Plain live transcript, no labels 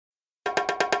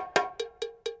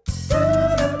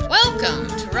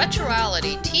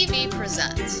Retroality TV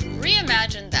presents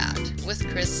Reimagine That with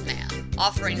Chris Mann,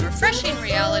 offering refreshing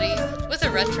reality with a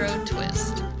retro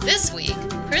twist. This week,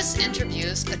 Chris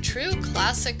interviews a true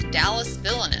classic Dallas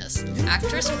villainous,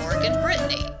 actress Morgan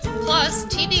Brittany. Plus,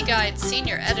 TV Guide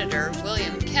senior editor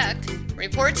William Keck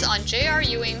reports on JR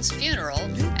Ewing's funeral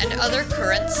and other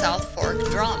current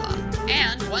Southfork drama.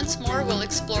 And once more, we'll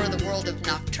explore the world of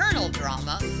nocturnal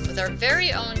drama with our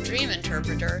very own dream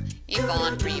interpreter,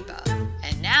 Yvonne Reba.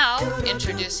 And now,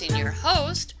 introducing your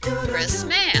host, Chris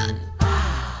Mann.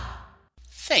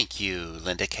 Thank you,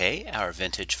 Linda Kay, our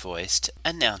vintage-voiced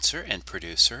announcer and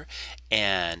producer,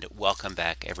 and welcome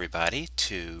back, everybody,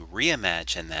 to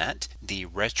Reimagine That, the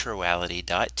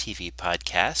Retroality.tv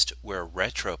podcast where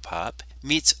retropop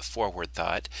meets forward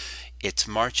thought. It's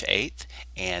March 8th,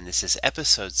 and this is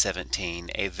episode 17,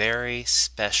 a very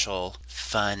special,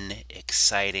 fun,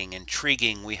 exciting,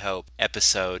 intriguing, we hope,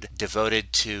 episode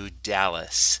devoted to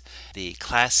Dallas. The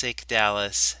classic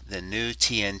Dallas, the new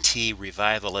TNT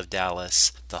revival of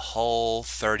Dallas, the whole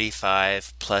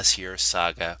 35-plus year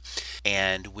saga.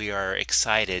 And we are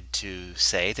excited to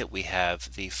say that we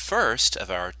have the first of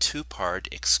our two-part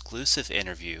exclusive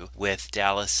interview with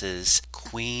Dallas's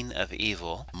Queen of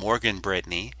Evil, Morgan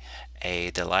Brittany,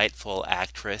 a delightful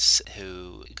actress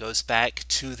who goes back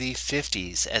to the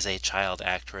 50s as a child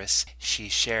actress. She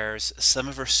shares some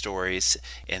of her stories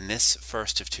in this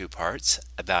first of two parts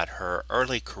about her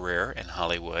early career in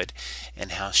Hollywood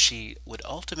and how she would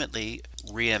ultimately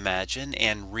reimagine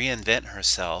and reinvent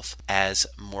herself as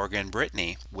Morgan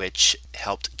Brittany, which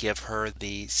helped give her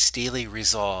the steely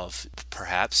resolve,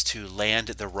 perhaps, to land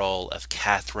the role of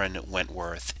Katherine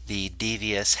Wentworth, the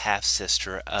devious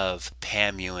half-sister of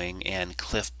Pam Ewing and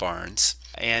Cliff Barnes.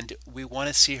 And we want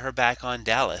to see her back on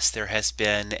Dallas. There has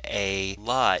been a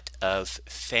lot of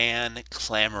fan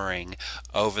clamoring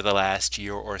over the last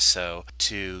year or so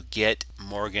to get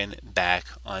Morgan back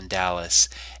on Dallas.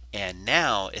 And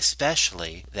now,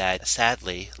 especially, that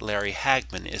sadly Larry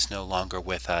Hagman is no longer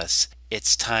with us,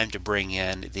 it's time to bring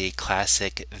in the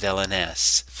classic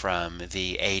villainess from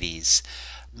the 80s.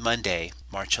 Monday,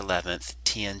 March 11th,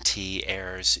 TNT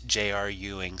airs JR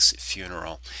Ewing's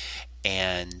funeral.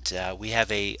 And we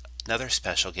have another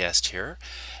special guest here,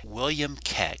 William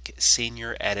Keck,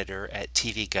 senior editor at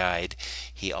TV Guide.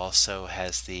 He also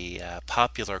has the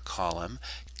popular column,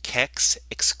 Keck's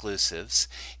Exclusives.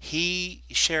 He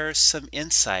shares some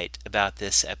insight about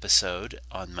this episode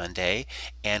on Monday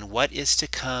and what is to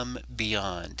come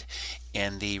beyond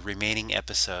in the remaining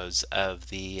episodes of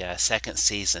the second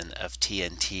season of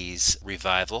TNT's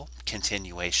revival,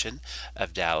 continuation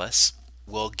of Dallas.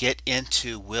 We'll get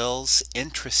into Will's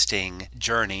interesting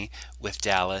journey with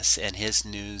Dallas and his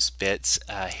news bits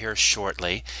here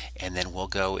shortly, and then we'll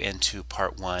go into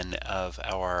part one of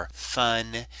our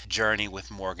fun journey with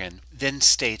Morgan. Then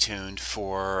stay tuned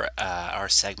for our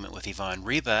segment with Yvonne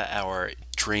Reba, our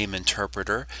dream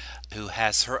interpreter, who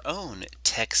has her own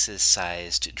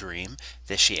Texas-sized dream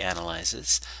that she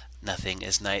analyzes. Nothing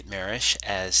as nightmarish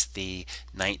as the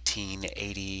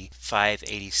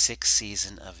 1985-86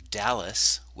 season of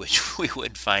Dallas, which we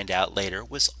would find out later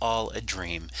was all a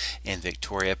dream in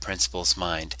Victoria Principal's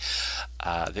mind.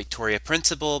 Victoria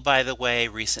Principal, by the way,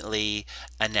 recently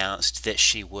announced that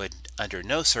she would, under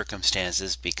no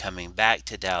circumstances, be coming back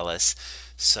to Dallas.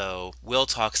 So Will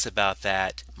talks about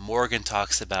that, Morgan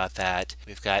talks about that.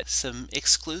 We've got some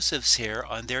exclusives here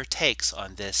on their takes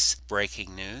on this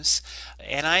breaking news.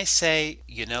 And I say,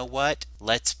 you know what?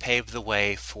 Let's pave the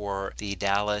way for the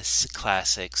Dallas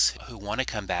classics who want to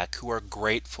come back, who are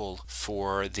grateful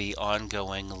for the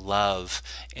ongoing love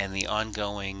and the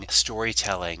ongoing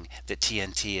storytelling that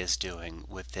TNT is doing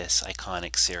with this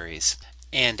iconic series.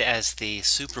 And as the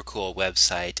super cool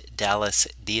website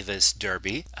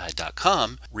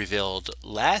DallasDivasDerby.com revealed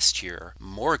last year,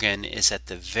 Morgan is at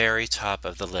the very top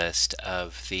of the list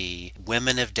of the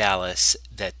women of Dallas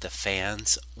that the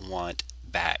fans want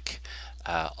back.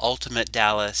 Ultimate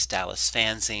Dallas, Dallas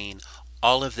Fanzine,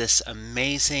 all of this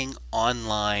amazing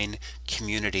online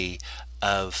community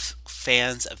of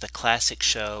fans of the classic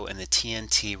show and the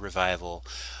TNT revival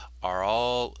are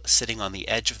all sitting on the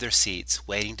edge of their seats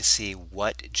waiting to see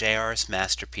what JR's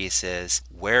masterpiece is.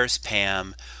 Where's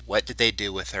Pam? What did they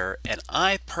do with her? And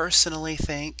I personally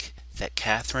think that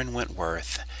Katherine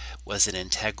Wentworth was an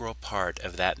integral part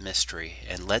of that mystery,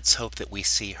 and let's hope that we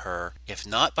see her, if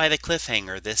not by the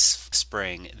cliffhanger this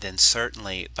spring, then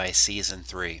certainly by season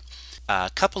 3. A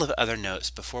couple of other notes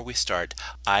before we start.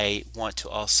 I want to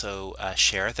also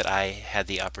share that I had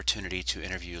the opportunity to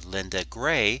interview Linda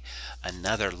Gray,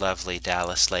 another lovely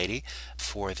Dallas lady,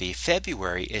 for the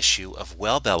February issue of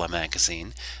Well Bella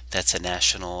magazine. That's a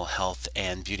national health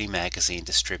and beauty magazine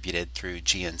distributed through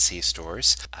GNC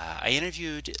stores. I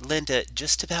interviewed Linda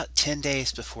just about 10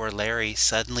 days before Larry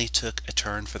suddenly took a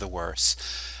turn for the worse.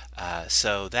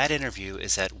 So that interview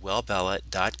is at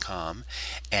wellbella.com,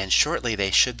 and shortly they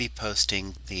should be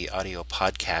posting the audio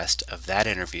podcast of that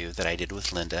interview that I did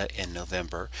with Linda in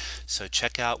November. So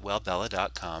check out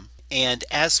wellbella.com. And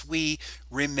as we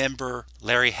remember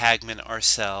Larry Hagman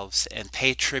ourselves and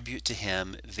pay tribute to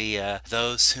him via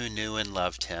those who knew and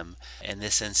loved him, in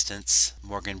this instance,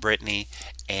 Morgan Brittany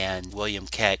and William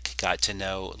Keck got to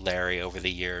know Larry over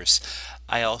the years,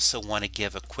 I also want to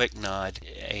give a quick nod,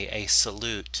 a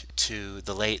salute to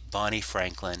the late Bonnie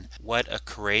Franklin. What a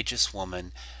courageous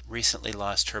woman. Recently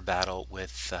lost her battle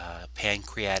with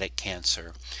pancreatic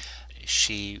cancer.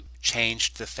 She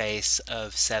changed the face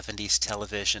of 70s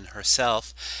television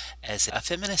herself as a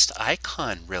feminist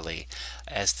icon, really,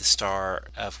 as the star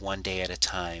of One Day at a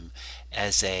Time,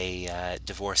 as a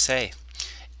divorcee.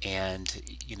 And,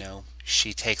 you know,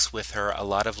 she takes with her a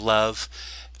lot of love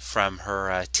from her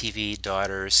TV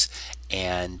daughters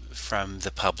and from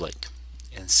the public.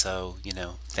 And so, you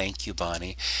know, thank you,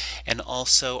 Bonnie. And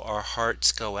also our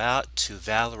hearts go out to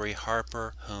Valerie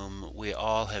Harper, whom we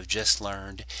all have just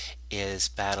learned is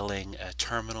battling a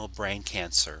terminal brain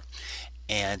cancer.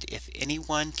 And if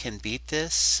anyone can beat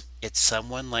this, it's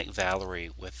someone like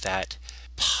Valerie with that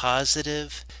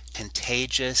positive,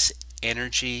 contagious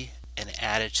energy and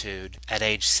attitude at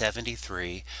age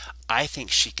 73. I think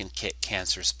she can kick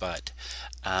cancer's butt.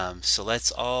 So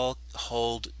let's all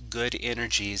hold good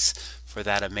energies for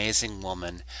that amazing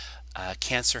woman.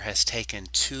 Cancer has taken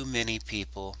too many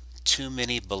people, too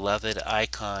many beloved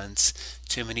icons,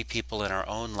 too many people in our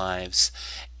own lives,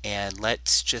 and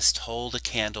let's just hold a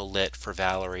candle lit for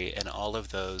Valerie and all of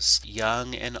those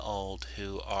young and old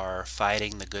who are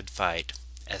fighting the good fight,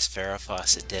 as Farrah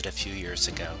Fawcett did a few years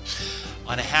ago.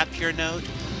 On a happier note,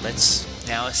 let's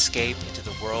now escape into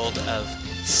the world of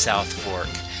Southfork,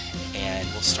 and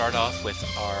we'll start off with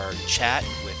our chat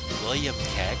with William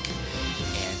Keck,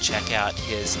 and check out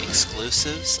his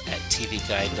exclusives at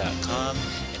tvguide.com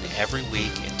and every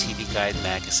week in TV Guide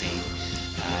magazine.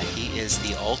 He is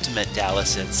the ultimate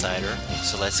Dallas insider,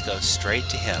 so let's go straight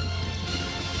to him.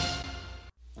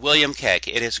 William Keck,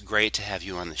 it is great to have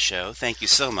you on the show. Thank you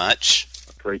so much.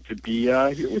 Great to be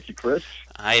here with you, Chris.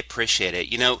 I appreciate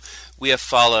it. You know, we have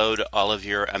followed all of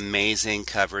your amazing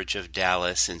coverage of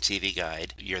Dallas in TV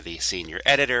Guide. You're the senior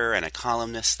editor and a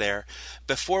columnist there.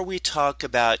 Before we talk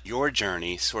about your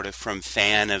journey, sort of from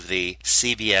fan of the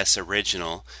CBS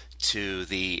original to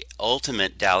the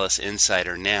ultimate Dallas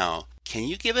insider now, can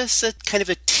you give us a kind of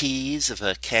a tease of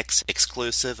a Keck's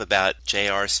exclusive about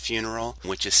JR's funeral,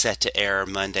 which is set to air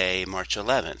Monday, March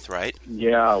 11th, right?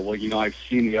 Yeah, well, you know, I've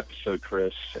seen the episode,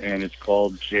 Chris, and it's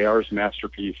called JR's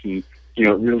Masterpiece, and, you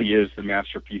know, it really is the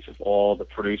masterpiece of all the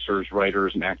producers,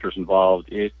 writers, and actors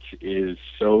involved. It is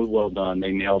so well done.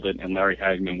 They nailed it, and Larry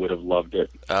Hagman would have loved it.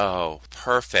 Oh,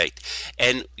 perfect.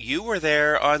 And you were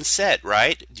there on set,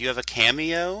 right? Do you have a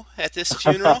cameo at this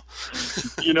funeral?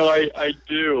 You know, I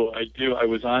do. I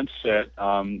was on set.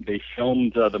 They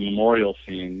filmed the memorial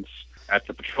scenes at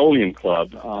the Petroleum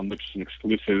Club, which is an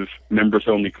exclusive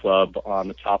members-only club on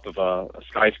the top of a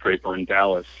skyscraper in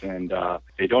Dallas. And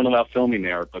they don't allow filming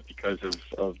there, but because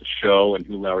of the show and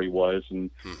who Larry was and,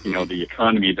 you know, the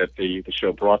economy that the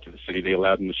show brought to the city, they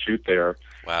allowed them to shoot there.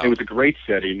 Wow. It was a great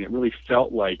setting. It really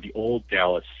felt like the old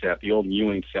Dallas set, the old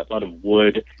Ewing set, a lot of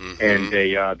wood, and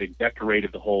they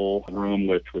decorated the whole room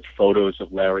with photos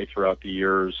of Larry throughout the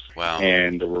years. Wow.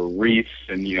 And there were wreaths,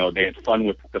 and, you know, they had fun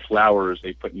with the flowers.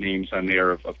 They put names on there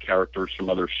of characters from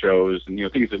other shows, and, you know,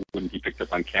 things that wouldn't be picked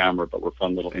up on camera, but were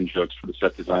fun little in-jokes for the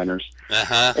set designers.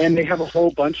 And they have a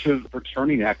whole bunch of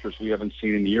returning actors we haven't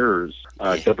seen in years.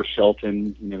 Deborah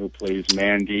Shelton, you know, who plays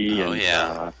Mandy,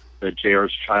 the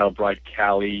JR's child bride,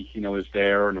 Callie, you know, is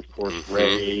there, and of course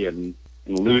Ray and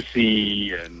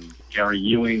Lucy and JR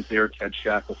Ewing's there, Ted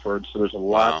Shackelford. So there's a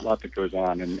lot that goes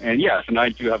on. And yes, and I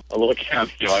do have a little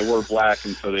cameo. I wore black,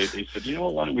 and so they said, you know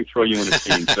what, why don't we throw you in a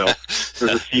scene? So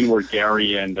there's a scene where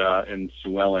Gary and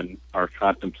Sue Ellen are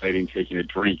contemplating taking a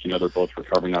drink. You know, they're both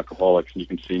recovering alcoholics, and you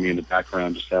can see me in the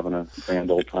background just having a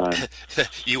grand old time.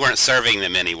 You weren't serving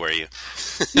them any, were you?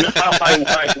 No,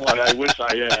 I wish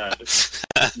I had.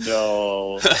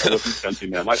 No, I wasn't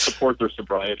sensing them. I support their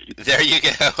sobriety. There you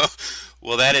go.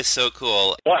 Well, that is so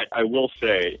cool. But I will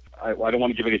say, I don't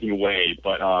want to give anything away,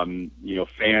 but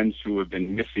fans who have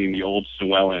been missing the old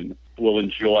Sue Ellen will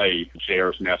enjoy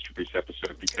JR's Masterpiece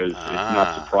episode, because it's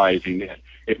not surprising that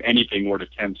if anything were to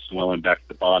tempt Sue Ellen back to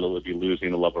the bottle, it would be losing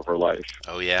the love of her life.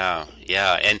 Oh, yeah.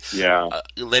 And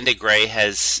Linda Gray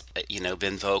has,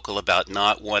 been vocal about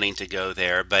not wanting to go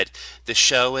there, but the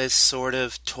show has sort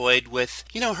of toyed with,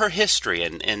 her history,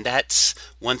 and that's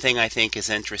one thing I think is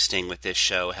interesting with this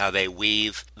show, how they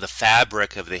weave the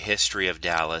fabric of the history of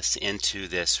Dallas into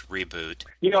this reboot.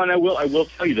 And I will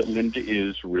tell you that Linda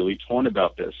is really torn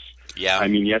about this. Yeah. I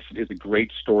mean, yes, it is a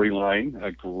great storyline,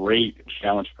 a great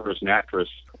challenge for her as an actress,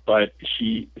 but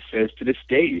she says to this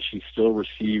day she still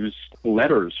receives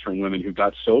letters from women who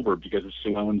got sober because of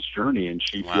Sue Ellen's journey, and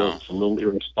she feels it's a little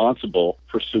irresponsible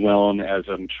for Sue Ellen as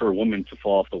a mature woman to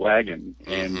fall off the wagon.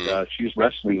 And she's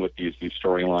wrestling with these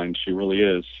storylines. She really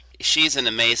is. She's an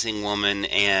amazing woman,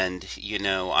 and,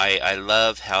 I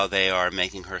love how they are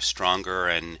making her stronger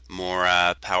and more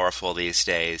powerful these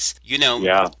days.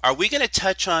 Are we going to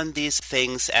touch on these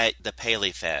things at the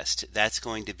Paley Fest? That's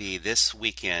going to be this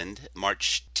weekend,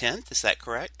 March 10th, is that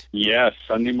correct? Yes,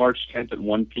 Sunday, March 10th at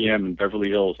 1 p.m. in Beverly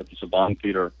Hills at the Saban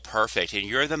Theater. Perfect, and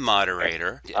you're the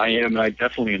moderator. I am, and I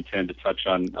definitely intend to touch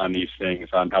on these things,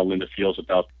 on how Linda feels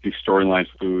about these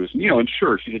storylines with booze. And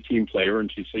sure, she's a team player,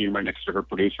 and she's sitting right next to her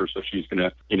producer, so she's going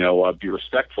to, be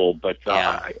respectful. But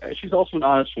she's also an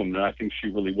honest woman, and I think she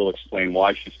really will explain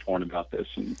why she's torn about this.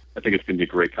 And I think it's going to be a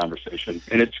great conversation.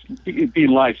 And it's being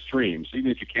live streamed, so even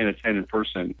if you can't attend in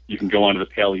person, you can go onto the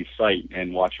Paley site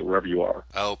and watch it wherever you are.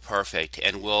 Oh, perfect.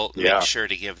 And we'll make sure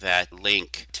to give that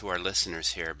link to our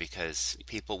listeners here, because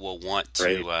people will want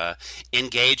to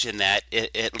engage in that,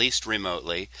 at least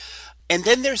remotely. And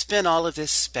then there's been all of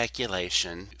this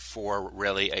speculation for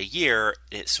really a year.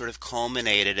 It sort of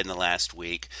culminated in the last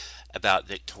week about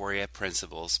Victoria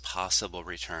Principal's possible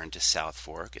return to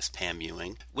Southfork as Pam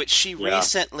Ewing, which she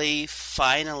recently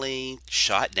finally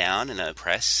shot down in a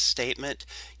press statement.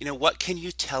 What can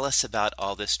you tell us about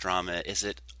all this drama? Is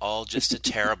it all just a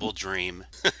terrible dream?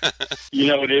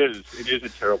 It is. It is a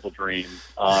terrible dream.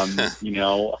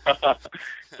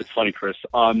 It's funny, Chris.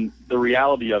 The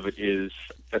reality of it is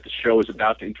that the show is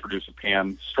about to introduce a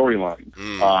Pam storyline,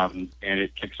 and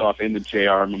it kicks off in the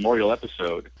JR Memorial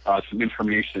episode. Some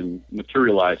information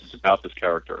materializes about this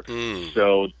character.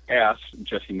 So,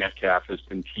 Jesse Metcalf has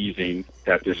been teasing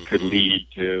that this could lead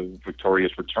to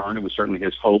Victoria's return. It was certainly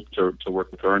his hope to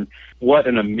work with her. And what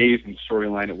an amazing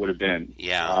storyline it would have been.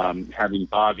 Yeah. Having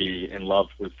Bobby in love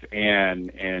with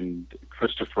Anne and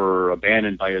Christopher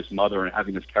abandoned by his mother, and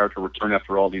having this character return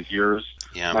after all these years.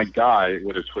 Yeah. My God, it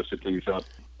would have twisted things up.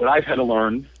 What I've had to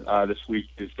learn this week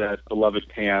is that beloved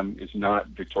Pam is not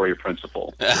Victoria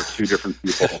Principal. They're two different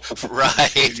people.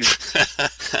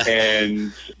 Right.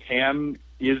 And Pam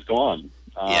is gone.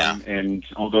 And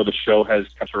although the show has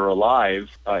kept her alive,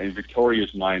 in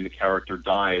Victoria's mind, the character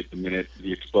died the minute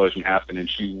the explosion happened, and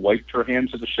she wiped her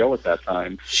hands of the show at that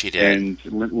time. She did. And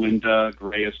Linda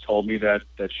Gray has told me that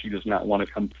she does not want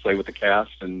to come play with the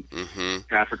cast, and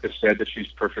Patrick has said that she's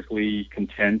perfectly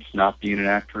content not being an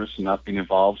actress and not being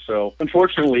involved. So,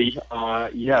 unfortunately,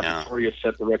 Victoria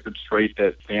set the record straight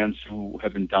that fans who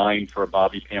have been dying for a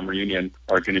Bobby-Pam reunion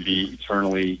are going to be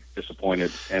eternally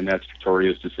disappointed, and that's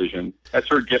Victoria's decision. That's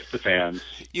her gift to fans.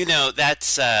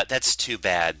 That's too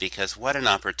bad, because what an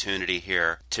opportunity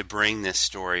here to bring this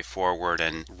story forward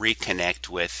and reconnect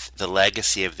with the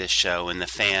legacy of this show and the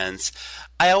fans.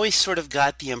 I always sort of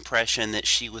got the impression that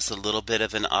she was a little bit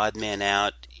of an odd man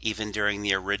out, even during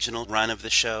the original run of the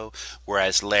show,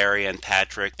 whereas Larry and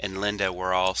Patrick and Linda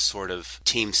were all sort of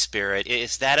team spirit.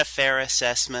 Is that a fair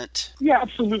assessment? Yeah,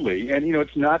 absolutely. And,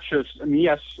 it's not just,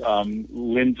 yes,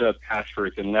 Linda,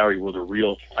 Patrick, and Larry were the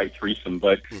real fight threesome,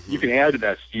 but you can add to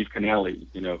that Steve Cannelli,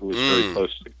 who was very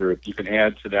close to the group. You can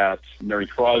add to that Mary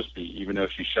Crosby, even though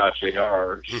she shot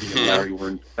JR, she and Larry were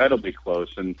incredibly close,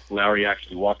 and Larry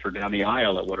actually walked her down the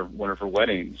aisle at one of her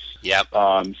weddings. Yep.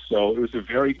 So it was a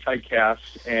very tight cast.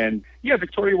 And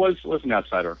Victoria was an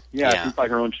outsider. I think by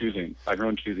her own choosing,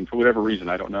 for whatever reason,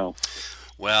 I don't know.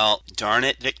 Well, darn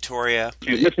it, Victoria.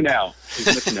 She's missing out.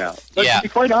 But to be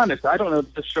quite honest, I don't know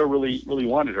if the show really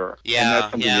wanted her. Yeah, and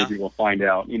that's something maybe we'll find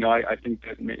out. I think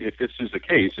that if this is the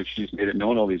case, if she's made it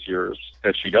known all these years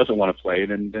that she doesn't want to play,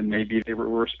 then maybe they were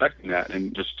respecting that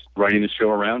and just writing the show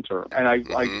around her. And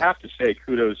I have to say,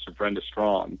 kudos to Brenda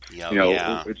Strong.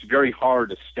 It's very hard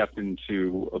to step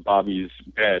into Bobby's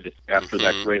bed after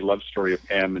that great love story of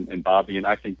Pam and Bobby, and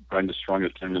I think Brenda Strong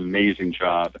has done an amazing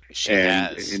job. She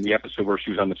has. In the episode where she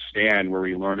she was on the stand where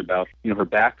we learned about, her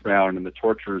background and the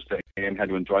tortures that Anne had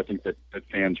to endure. I think that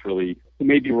fans really, who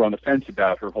maybe were on the fence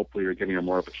about her, hopefully are giving her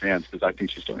more of a chance, because I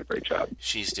think she's doing a great job.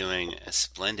 She's doing a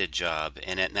splendid job,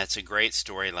 and that's a great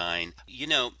storyline.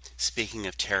 Speaking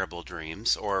of terrible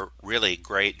dreams, or really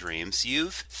great dreams,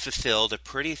 you've fulfilled a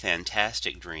pretty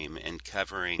fantastic dream in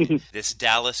covering this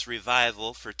Dallas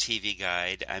revival for TV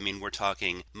Guide. I mean, we're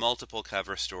talking multiple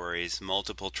cover stories,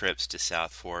 multiple trips to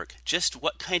Southfork. Just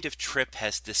what kind of trip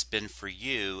has this been for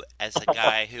you as a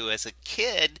guy who, as a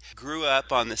kid, grew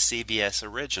up on the CBS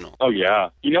original? Oh, yeah.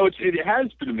 It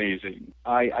has been amazing.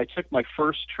 I took my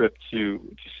first trip to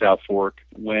Southfork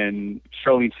when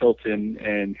Charlene Tilton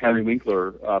and Henry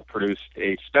Winkler produced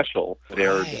a special that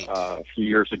aired a few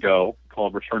years ago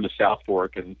called Return to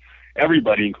Southfork, and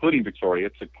everybody, including Victoria,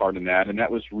 took part in that, and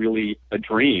that was really a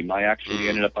dream. I actually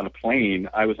ended up on a plane.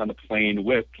 I was on a plane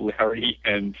with Larry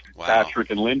and Patrick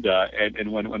and Linda,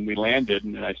 and when we landed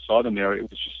and I saw them there, it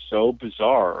was just so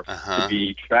bizarre to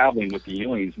be traveling with the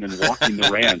Ewings and then walking the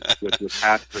ranch with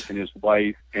Patrick and his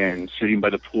wife and sitting by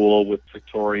the pool with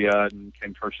Victoria and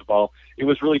Ken Kercheval. It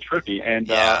was really trippy,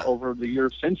 and over the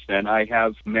years since then, I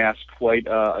have amassed quite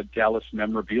a Dallas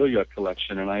memorabilia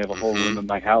collection, and I have a whole room in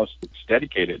my house that's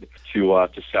dedicated to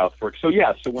Southfork. So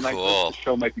when I thought the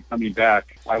show might be coming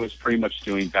back, I was pretty much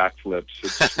doing backflips.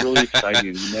 It's really exciting,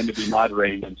 and then to be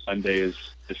moderating on Sunday is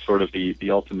sort of the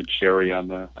ultimate cherry on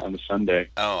the Sunday.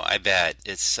 Oh, I bet.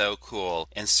 It's so cool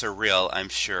and surreal, I'm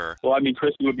sure. Well, I mean,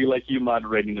 Chris, it would be like you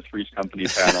moderating the Three's Company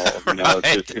panel. If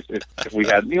we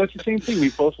had, it's the same thing.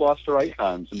 We both lost our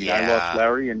icons. I mean, I lost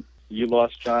Larry, and you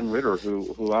lost John Ritter,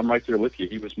 who I'm right there with you.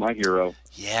 He was my hero.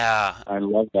 Yeah. I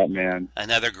love that man.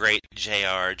 Another great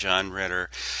JR, John Ritter.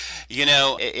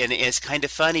 And it's kind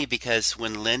of funny because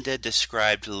when Linda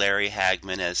described Larry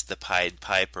Hagman as the Pied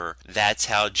Piper, that's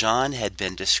how John had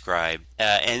been described.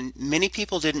 And many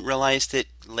people didn't realize that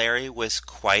Larry was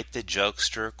quite the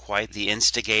jokester, quite the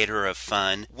instigator of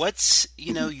fun. What's,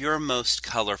 your most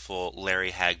colorful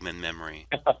Larry Hagman memory?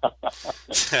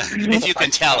 If you can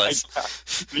tell us.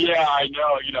 Yeah, I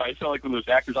know. I feel like one of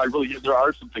those actors. There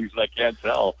are some things that I can't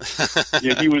tell.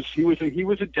 He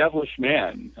was a devilish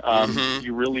man. He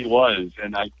really was,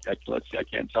 and I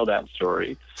can't tell that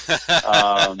story.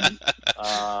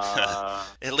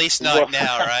 At least not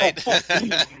now, right?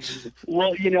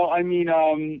 Well, he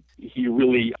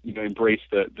really, embraced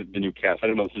the new cast. I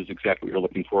don't know if this is exactly what you're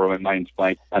looking for. My mind's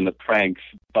blank on the pranks,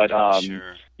 but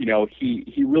sure.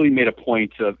 He really made a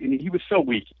point of, and he was so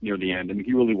weak near the end. I mean,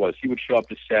 he really was. He would show up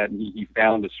to set, and he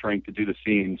found the strength to do the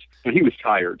scenes, but he was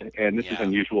tired, and this is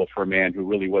unusual for a man who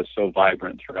really was so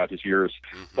vibrant throughout his years.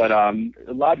 But a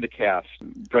lot of the cast,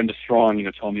 Brenda Strong,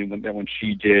 told me that when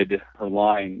she did her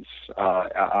lines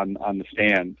on the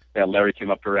stand, that Larry came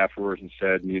up to her afterwards and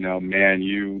said, man,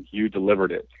 you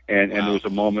delivered it. And there was a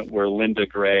moment where Linda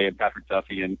Gray and Patrick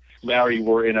Duffy and Larry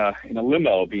were in a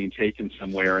limo being taken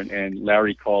somewhere, and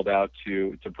Larry called out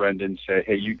to Brendan and said,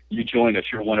 hey, you join us,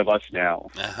 you're one of us now.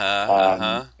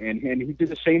 And he did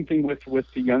the same thing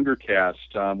with the younger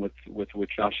cast, with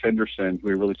Josh Henderson, who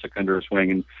he really took under his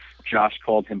wing, and Josh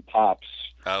called him Pops.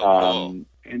 Cool.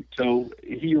 And so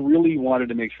he really wanted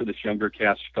to make sure this younger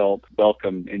cast felt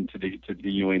welcome into the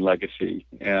Ewing legacy.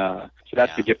 So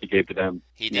that's the gift he gave to them.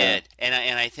 He did.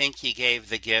 And I think he gave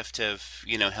the gift of,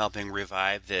 helping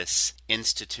revive this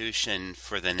institution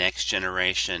for the next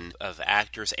generation of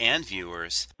actors and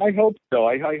viewers. I hope so.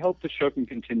 I hope the show can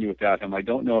continue without him. I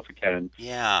don't know if it can.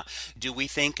 Yeah. Do we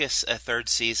think a third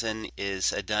season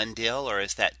is a done deal, or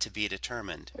is that to be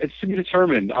determined? It's to be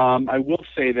determined. I will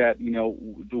say that,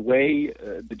 the way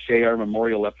the JR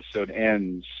Memorial episode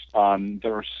ends,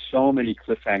 there are so many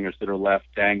cliffhangers that are left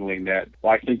dangling that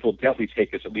I think will definitely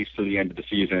take us at least to the end of the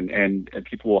season, and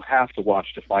people will have to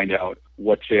watch to find out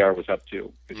what JR was up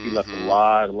to, because he left a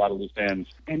lot of loose ends.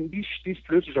 And these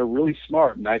producers are really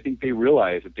smart, and I think they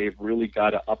realize that they've really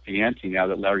got to up the ante now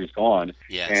that Larry's gone.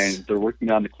 Yes. And they're working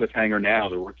on the cliffhanger now.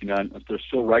 They're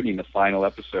still writing the final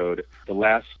episode. The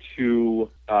last two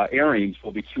airings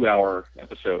will be 2-hour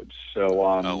episodes, so it's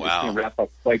going to wrap up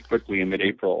quite quickly in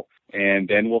mid-April. And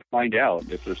then we'll find out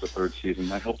if there's a third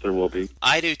season. I hope there will be.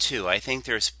 I do too. I think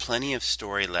there's plenty of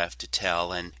story left to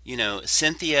tell. And,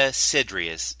 Cynthia Sidre,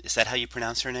 is that how you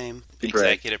pronounce her name?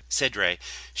 Executive Sidre.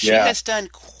 She has done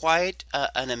quite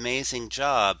an amazing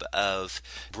job of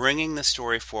bringing the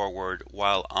story forward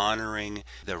while honoring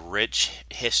the rich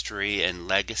history and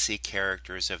legacy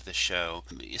characters of the show.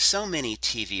 So many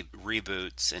TV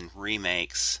reboots and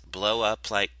remakes blow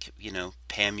up like,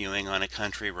 Pam Ewing on a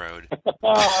country road.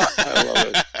 I love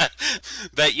it.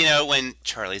 But, when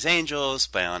Charlie's Angels,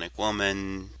 Bionic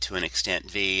Woman, to an extent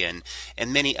V, and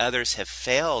many others have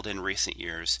failed in recent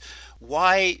years,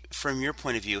 why, from your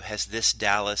point of view, has this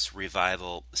Dallas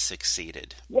revival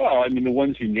succeeded? Well, I mean, the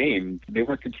ones you named, they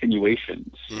weren't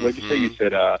continuations. Mm-hmm. What did you say? You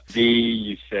said V,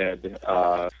 you said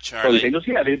Charlie's Angels.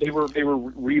 Yeah, they were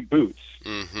reboots.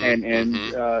 Mm-hmm.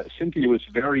 And Cynthia was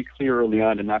very clear early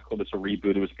on to not call this a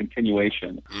reboot. It was a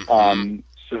continuation. Mm-hmm.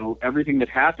 So everything that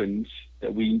happened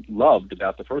that we loved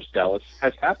about the first Dallas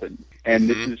has happened. And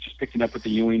this is just picking up with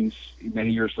the Ewings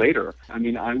many years later. I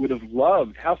mean, I would have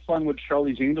loved, how fun would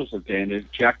Charlie's Angels have been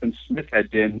if Jacqueline Smith had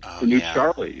been the new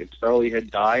Charlie, if Charlie had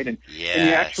died. And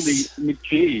actually,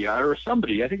 McGee, or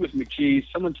somebody, I think it was McGee,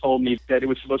 someone told me that it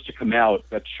was supposed to come out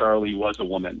that Charlie was a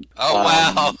woman. Oh,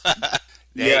 wow.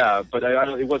 Yeah, but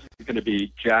it wasn't going to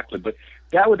be Jacqueline. But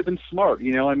that would have been smart,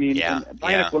 I mean,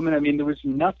 Bionic Woman, I mean, there was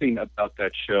nothing about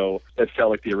that show that felt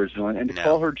like the original. And to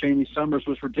call her Jamie Summers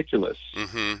was ridiculous.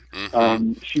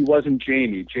 She wasn't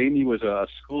Jamie. Jamie was a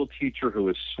school teacher who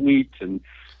was sweet, and,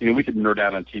 we could nerd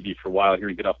out on TV for a while here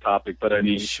and get off topic. But, I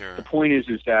mean, the point is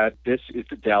that this is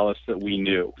the Dallas that we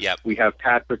knew. Yep. We have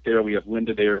Patrick there. We have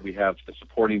Linda there. We have the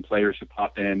supporting players who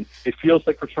pop in. It feels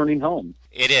like returning home.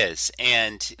 It is.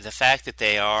 And the fact that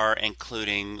they are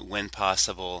including, when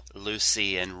possible,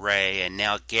 Lucy and Ray, and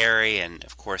now Gary, and,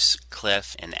 of course,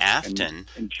 Cliff and Afton.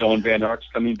 And Joan Van Ark's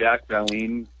coming back,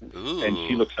 Valine. Ooh. And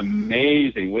she looks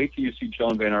amazing. Wait till you see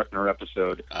Joan Van Ark in her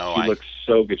episode. Oh, she looks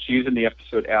so good. She's in the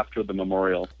episode after the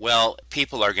memorial. Well,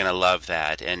 people are going to love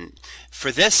that. And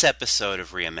for this episode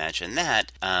of Reimagine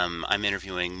That, I'm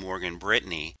interviewing Morgan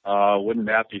Brittany. Wouldn't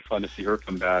that be fun to see her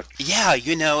come back? Yeah,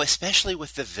 especially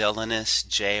with the villainous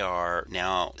JR,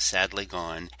 now sadly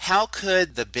gone. How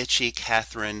could the bitchy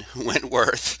Katherine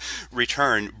Wentworth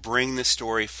return, bring the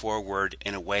story forward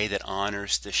in a way that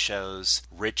honors the show's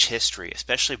rich history,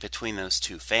 especially between those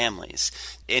two families?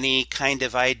 Any kind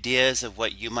of ideas of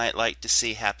what you might like to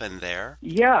see happen there?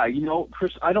 Yeah,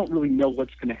 Chris, I don't really know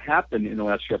what's going to happen in the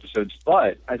last few episodes,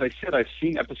 but as I said, I've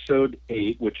seen episode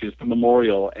 8, which is the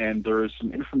memorial, and there's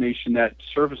some information that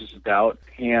surfaces about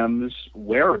Pam's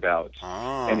whereabouts.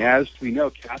 Oh. And as we know,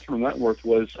 Katherine Wentworth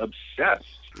was obsessed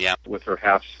with her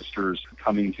half-sister's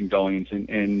comings and goings,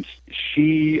 and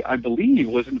she, I believe,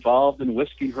 was involved in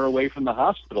whisking her away from the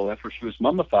hospital after she was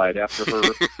mummified after her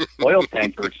oil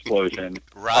tanker explosion.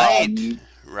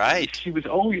 Right. She was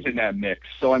always in that mix.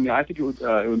 So, I mean, I think it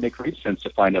would make great sense to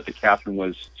find out that Katherine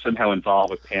was somehow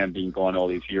involved with Pam being gone all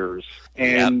these years.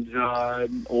 And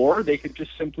or they could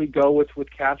just simply go with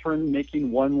Katherine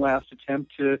making one last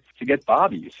attempt to get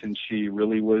Bobby, since she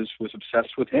really was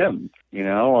obsessed with him.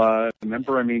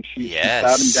 Remember, I mean, she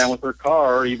sat him down with her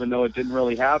car, even though it didn't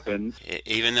really happen.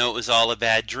 Even though it was all a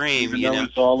bad dream. Even though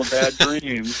it was all a bad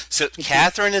dream. So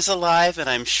Katherine is alive, and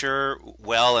I'm sure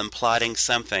well and plotting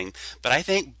something. But I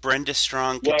think Brenda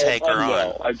Strong could take her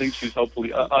on. I think she's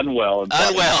hopefully unwell.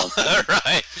 Unwell,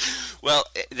 right. Well,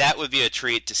 that would be a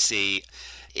treat to see.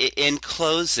 In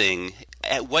closing,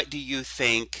 what do you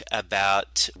think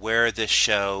about where this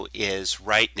show is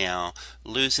right now,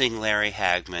 losing Larry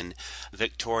Hagman,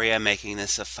 Victoria making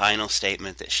this a final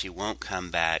statement that she won't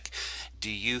come back? Do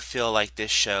you feel like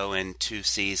this show in 2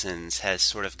 seasons has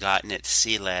sort of gotten its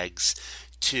sea legs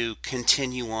to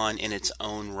continue on in its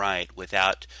own right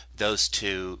without those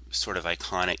two sort of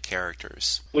iconic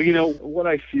characters? Well, what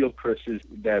I feel, Chris, is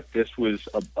that this was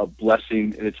a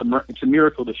blessing, and it's a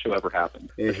miracle this show ever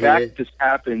happened. The fact this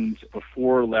happened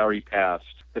before Larry passed,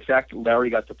 the fact that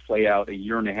Larry got to play out a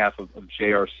year and a half of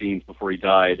JR scenes before he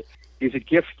died, is a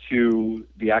gift to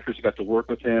the actors who got to work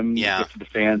with him, a gift to the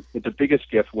fans. But the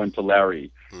biggest gift went to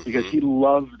Larry, because he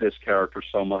loved this character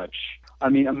so much. I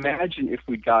mean, imagine if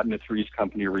we'd gotten a Three's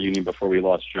Company reunion before we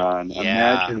lost John. Yeah.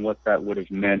 Imagine what that would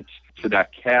have meant to that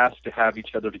cast to have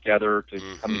each other together, to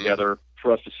come together,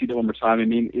 for us to see that one more time. I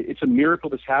mean, it's a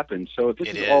miracle this happened. So if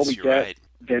this is all we get,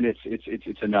 then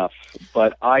it's enough.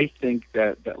 But I think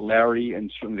that Larry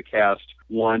and certainly the cast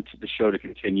want the show to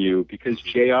continue, because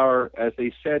JR, as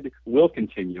they said, will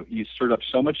continue. He's stirred up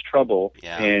so much trouble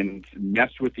and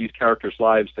messed with these characters'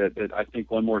 lives that I think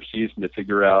one more season to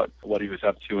figure out what he was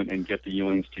up to and get the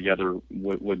Ewings together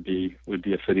would be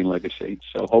a fitting legacy.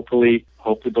 So hopefully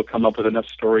they'll come up with enough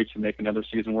story to make another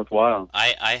season worthwhile.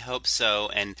 I hope so.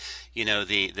 And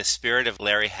the spirit of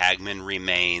Larry Hagman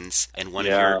remains, and one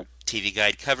of your TV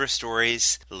Guide cover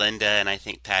stories, Linda and I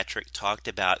think Patrick talked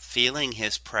about feeling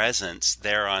his presence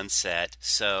there on set.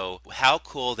 So how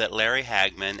cool that Larry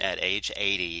Hagman at age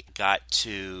 80 got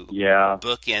to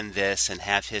book in this and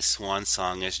have his swan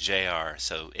song as JR.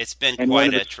 So it's been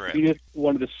quite a trip.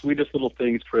 One of the sweetest little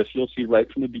things, Chris, you'll see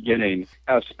right from the beginning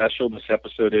how special this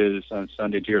episode is on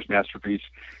Sunday, JR's Masterpiece,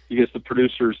 because the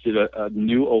producers did a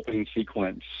new opening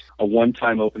sequence, a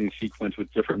one-time opening sequence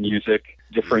with different music,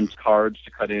 different cards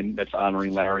to cut in that's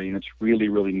honoring Larry, and it's really,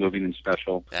 really moving and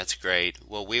special. That's great.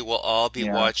 Well, we will all be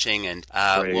watching, and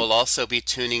we'll also be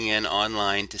tuning in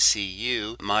online to see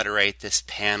you moderate this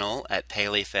panel at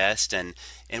Paley Fest, and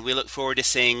we look forward to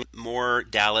seeing more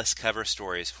Dallas cover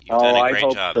stories. You've done a great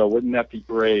job. I hope so. Wouldn't that be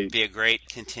great? It'd be a great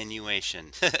continuation.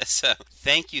 So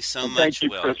thank you so much, thank you,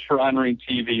 Will. Chris, for honoring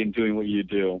TV and doing what you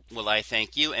do. Well, I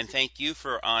thank you, and thank you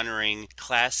for honoring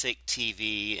classic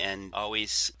TV and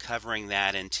always covering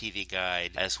that in TV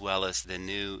Guide as well as the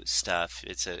new stuff.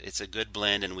 It's a good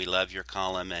blend, and we love your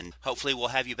column, and hopefully we'll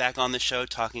have you back on the show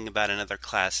talking about another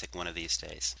classic one of these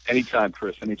days. Anytime,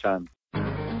 Chris, anytime.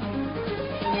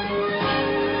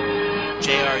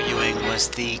 JR Ewing was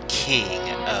the king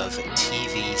of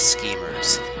TV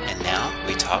schemers, and now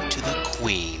we talk to the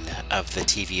queen of the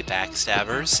TV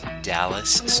backstabbers,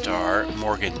 Dallas star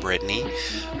Morgan Brittany.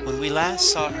 When we last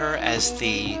saw her as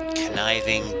the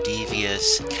conniving,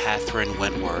 devious Katherine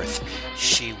Wentworth,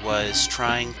 she was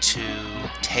trying to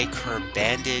take her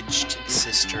bandaged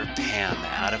sister Pam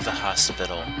out of the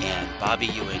hospital, and Bobby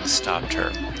Ewing stopped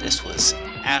her. This was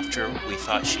after we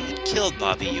thought she had killed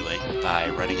Bobby Ewing by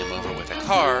running him over with a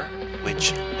car,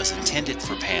 which was intended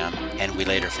for Pam, and we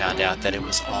later found out that it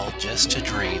was all just a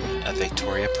dream, a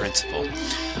Victoria principle.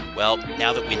 Well,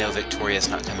 now that we know Victoria's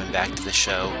not coming back to the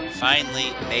show,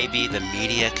 finally, maybe the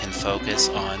media can focus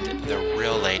on the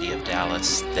real lady of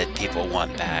Dallas that people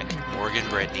want back, Morgan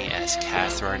Brittany as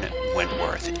Katherine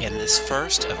Wentworth, in this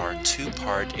first of our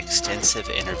two-part extensive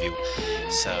interview.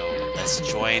 So let's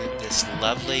join this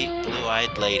lovely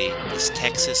blue-eyed lady, this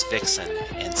Texas vixen,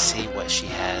 and see what she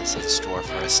has in store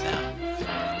for us now.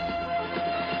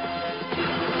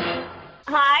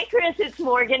 Hi, Chris. It's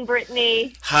Morgan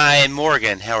Brittany. Hi,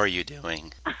 Morgan. How are you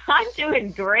doing? I'm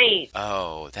doing great.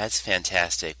 Oh, that's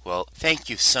fantastic. Well, thank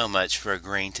you so much for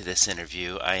agreeing to this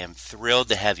interview. I am thrilled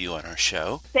to have you on our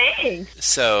show. Thanks.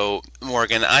 So,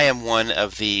 Morgan, I am one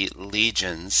of the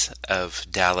legions of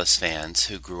Dallas fans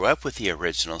who grew up with the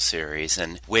original series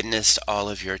and witnessed all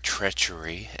of your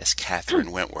treachery as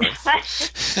Katherine Wentworth.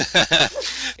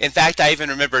 In fact, I even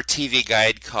remember TV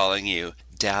Guide calling you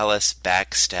Dallas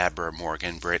backstabber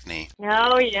Morgan Brittany.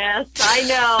 Oh, yes, I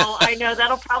know.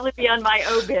 That'll probably be on my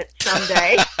obit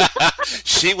someday.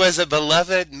 She was a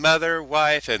beloved mother,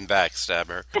 wife, and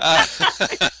backstabber.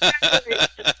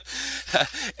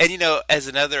 And, you know, as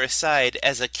another aside,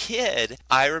 as a kid,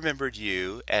 I remembered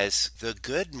you as the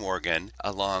good Morgan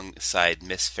alongside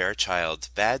Miss Fairchild's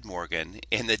bad Morgan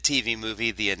in the TV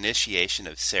movie The Initiation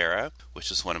of Sarah,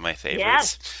 which was one of my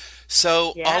favorites. Yes.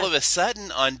 So all of a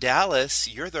sudden on Dallas,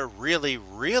 you're the really,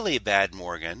 really bad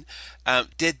Morgan.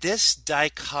 Did this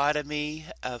dichotomy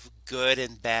of good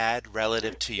and bad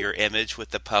relative to your image with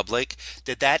the public,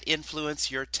 did that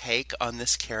influence your take on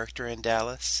this character in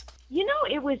Dallas? You know,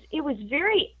 it was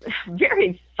very,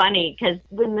 very funny because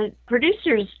when the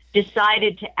producers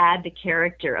decided to add the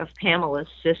character of Pamela's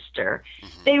sister,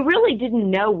 they really didn't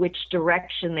know which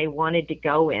direction they wanted to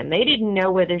go in. They didn't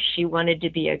know whether she wanted to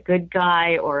be a good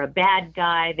guy or a bad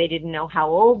guy. They didn't know how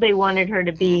old they wanted her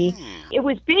to be. It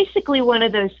was basically one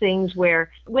of those things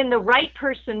where when the right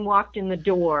person walked in the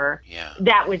door,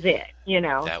 that was it. You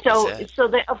know, so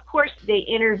that of course they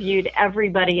interviewed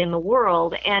everybody in the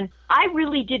world, and I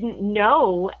really didn't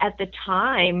know at the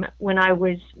time when I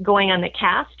was going on the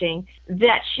casting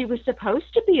that she was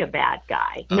supposed to be a bad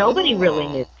guy. Nobody really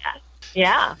knew that.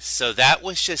 Yeah. So that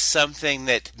was just something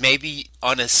that maybe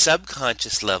on a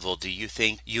subconscious level, do you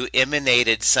think you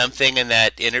emanated something in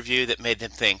that interview that made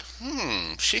them think,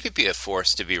 she could be a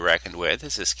force to be reckoned with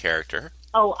as this character?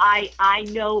 Oh, I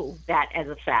know that as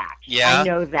a fact. Yeah. I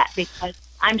know that because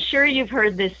I'm sure you've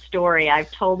heard this story.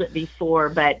 I've told it before,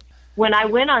 but when I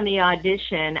went on the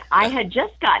audition, I had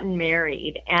just gotten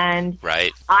married, and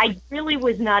I really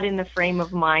was not in the frame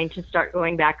of mind to start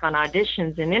going back on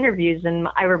auditions and interviews. And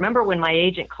I remember when my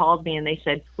agent called me and they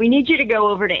said, we need you to go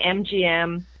over to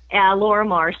MGM, Laura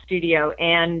Marr studio,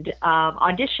 and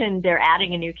audition. They're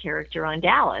adding a new character on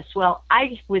Dallas. Well,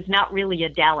 I was not really a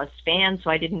Dallas fan, so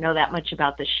I didn't know that much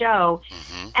about the show.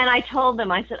 And I told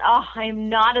them, I said, I'm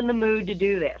not in the mood to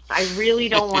do this. I really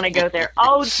don't want to go there.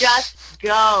 Oh, just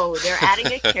go. They're adding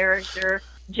a character.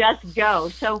 Just go.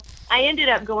 So I ended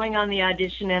up going on the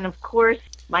audition, and of course,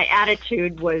 my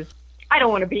attitude was, I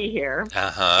don't want to be here.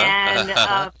 And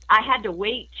I had to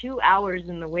wait 2 hours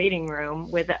in the waiting room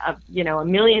with a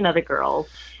million other girls.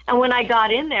 And when I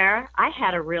got in there, I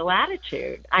had a real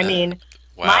attitude. I mean,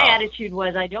 wow. My attitude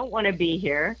was, I don't want to be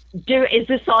here. Is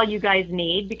this all you guys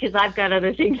need? Because I've got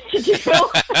other things to do.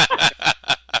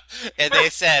 And they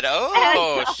said,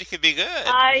 oh, she could be good.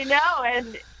 I know.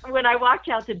 And when I walked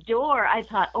out the door, I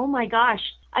thought, oh, my gosh,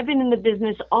 I've been in the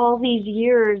business all these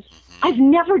years. I've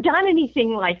never done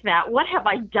anything like that. What have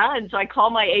I done? So I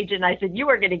called my agent and I said, you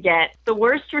are going to get the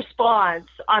worst response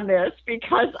on this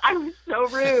because I was so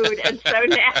rude and so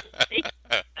nasty.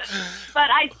 But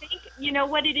I think, you know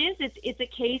what it is? It's a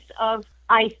case of,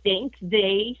 I think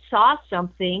they saw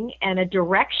something and a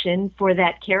direction for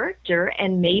that character,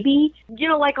 and maybe,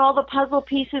 like all the puzzle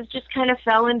pieces just kind of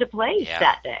fell into place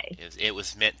that day. It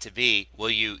was meant to be. Well,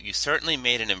 you certainly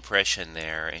made an impression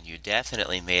there, and you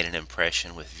definitely made an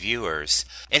impression with viewers.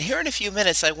 And here in a few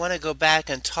minutes, I want to go back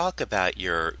and talk about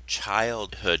your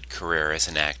childhood career as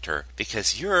an actor,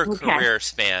 because your career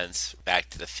spans back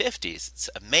to the 50s. It's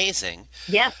amazing.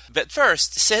 Yes. But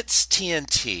first, since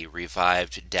TNT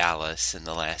revived Dallas in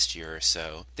the last year or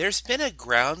so, there's been a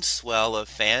groundswell of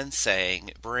fans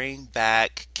saying, bring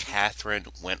back Katherine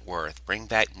Wentworth, bring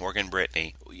back Morgan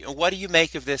Brittany. What do you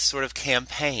make of this sort of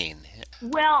campaign?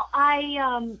 Well, I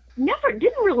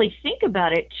didn't really think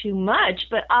about it too much,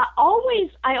 but I always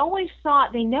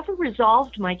thought they never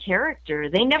resolved my character.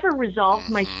 They never resolved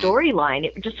my storyline.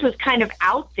 It just was kind of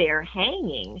out there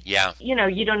hanging. Yeah.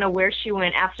 You don't know where she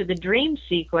went after the dream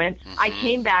sequence. I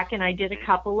came back and I did a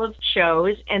couple of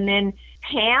shows, and then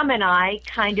Pam and I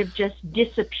kind of just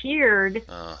disappeared,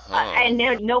 and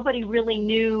nobody really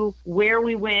knew where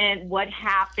we went, what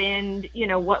happened,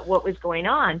 what was going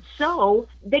on. So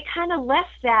they kind of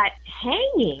left that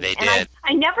hanging. They did. And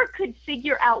I never could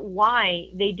figure out why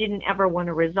they didn't ever want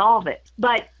to resolve it.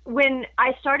 But when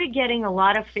I started getting a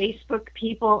lot of Facebook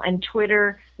people and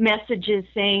Twitter messages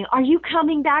saying, are you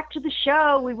coming back to the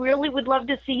show? We really would love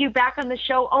to see you back on the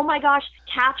show. Oh my gosh,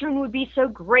 Katherine would be so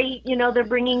great. They're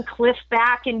bringing Cliff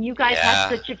back and you guys have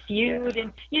such a feud.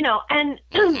 And,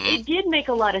 it did make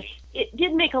a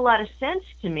lot of sense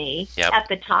to me at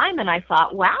the time. And I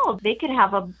thought, wow, they could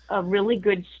have a really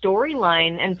good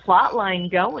storyline and plot line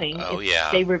going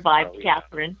if they revived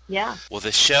Katherine. Yeah. Well,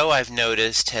 the show, I've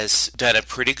noticed, has done a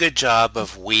pretty good job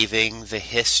of weaving the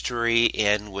history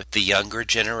in with the younger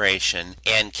generation.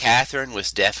 And Katherine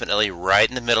was definitely right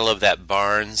in the middle of that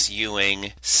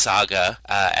Barnes-Ewing saga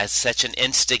as such an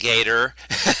instigator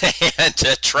and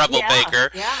a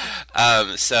troublemaker.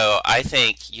 Yeah. So I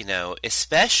think,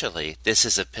 especially this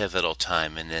is a pivotal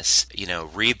time in this,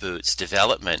 reboot's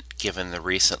development, given the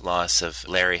recent loss of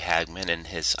Larry Hagman and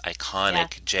his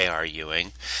iconic JR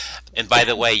Ewing. And by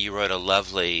the way, you wrote a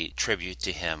lovely tribute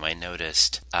to him, I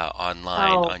noticed,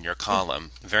 online on your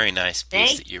column. Very nice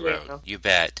piece that you wrote. You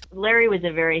bet. Larry was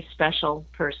a very special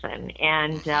person,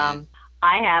 and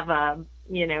I have a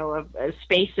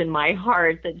space in my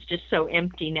heart that's just so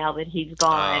empty now that he's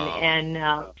gone.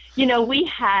 And, we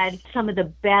had some of the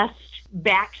best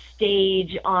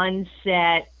backstage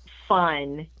on-set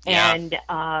fun. Yeah. And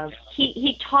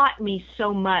he taught me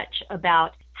so much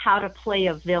about how to play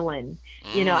a villain,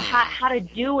 how to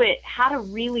do it, how to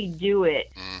really do it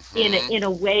in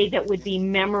a way that would be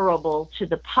memorable to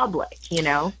the public,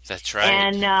 That's right.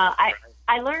 And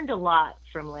I learned a lot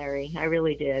from Larry. I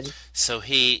really did. So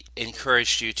he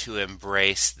encouraged you to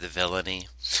embrace the villainy,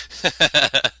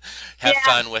 have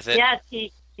fun with it. Yes,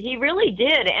 he really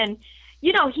did. And,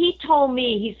 he told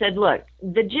me, he said, look,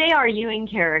 the JR Ewing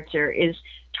character is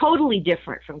totally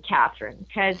different from Katherine,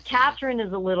 because Katherine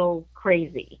is a little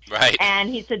crazy. Right. And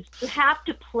he said, you have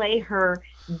to play her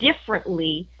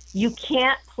differently. You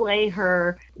can't play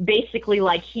her basically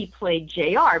like he played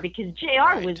JR, because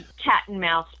JR was cat and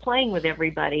mouse playing with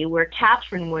everybody, where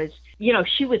Katherine was,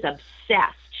 she was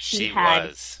obsessed. She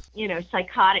had,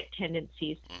 psychotic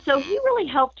tendencies. So he really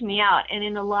helped me out. And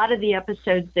in a lot of the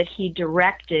episodes that he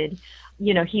directed,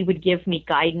 he would give me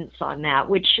guidance on that,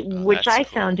 which I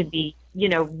found to be,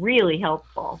 really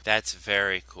helpful. That's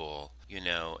very cool.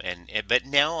 But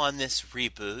now on this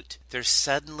reboot, there's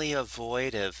suddenly a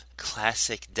void of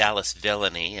classic Dallas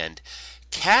villainy, and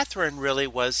Katherine really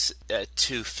was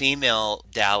to female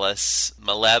Dallas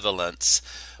malevolence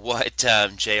what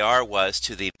JR was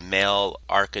to the male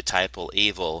archetypal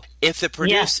evil. If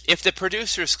the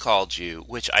producers called you,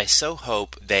 which I so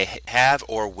hope they have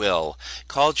or will,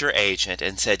 called your agent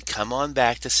and said, come on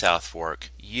back to Southfork,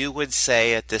 you would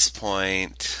say at this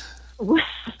point... Well,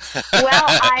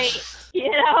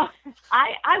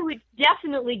 I would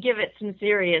definitely give it some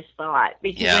serious thought,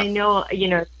 because I know,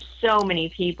 so many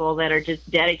people that are just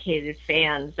dedicated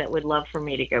fans that would love for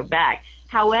me to go back.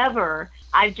 However,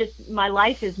 my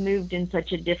life has moved in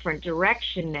such a different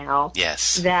direction now.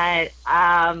 Yes. That,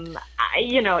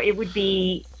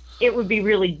 it would be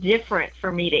really different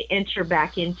for me to enter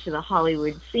back into the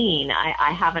Hollywood scene.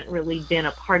 I haven't really been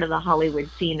a part of the Hollywood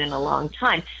scene in a long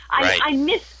time. I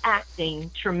miss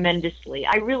acting tremendously.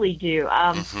 I really do.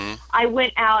 I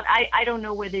went out, I don't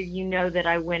know whether you know that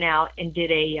I went out and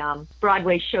did a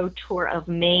Broadway show tour of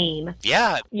MAME.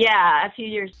 Yeah. Yeah, a few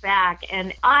years back.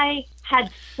 And I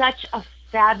had such a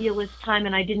fabulous time,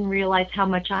 and I didn't realize how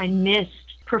much I missed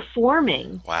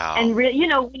performing. Wow. And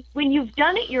when you've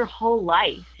done it your whole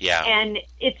life, and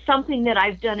it's something that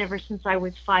I've done ever since I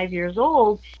was 5 years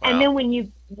old, and then when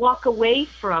you walk away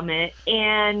from it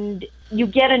and you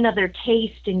get another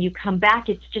taste and you come back,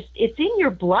 it's in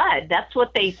your blood. That's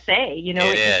what they say,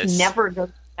 it just never goes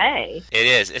away. It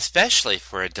is, especially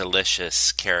for a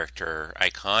delicious character,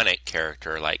 iconic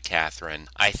character like Katherine.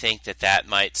 I think that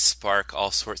might spark all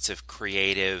sorts of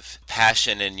creative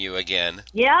passion in you again.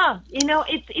 Yeah,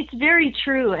 it's very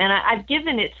true, and I've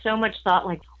given it so much thought,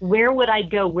 like, where would I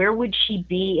go? Where would she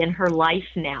be in her life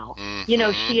now?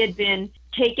 Mm-hmm. She had been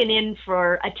taken in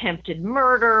for attempted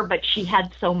murder, but she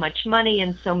had so much money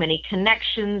and so many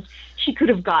connections. She could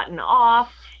have gotten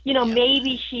off.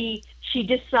 Maybe she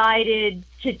decided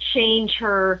to change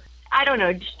her, I don't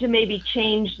know, to maybe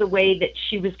change the way that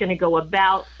she was going to go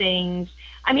about things.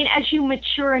 I mean, as you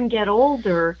mature and get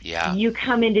older, you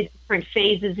come into different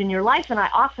phases in your life, and I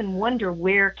often wonder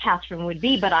where Katherine would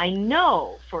be, but I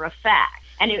know for a fact,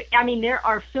 and there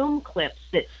are film clips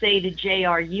that say to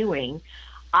JR Ewing,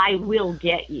 I will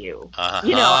get you. And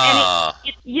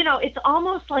it's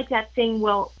almost like that thing,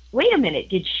 well, wait a minute,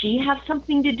 did she have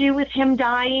something to do with him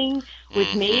dying?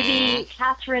 With maybe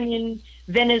Katherine in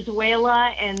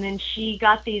Venezuela, and then she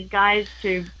got these guys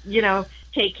to,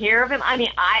 take care of him? I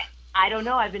mean, I don't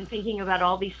know. I've been thinking about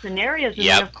all these scenarios. And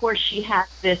then, of course, she has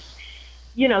this,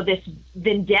 this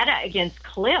vendetta against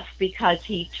Cliff because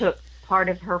he took part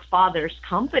of her father's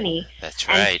company. That's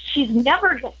right. And she's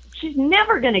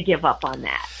never going to give up on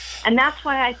that. And that's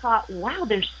why I thought, wow,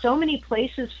 there's so many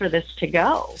places for this to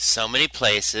go. So many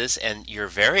places, and your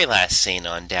very last scene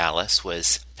on Dallas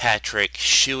was Patrick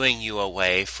shooing you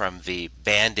away from the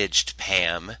bandaged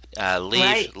Pam.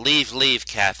 Leave,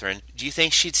 Katherine. Do you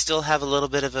think she'd still have a little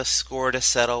bit of a score to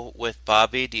settle with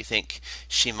Bobby? Do you think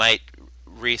she might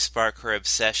re-spark her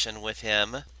obsession with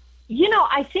him?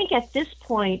 I think at this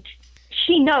point,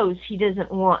 she knows he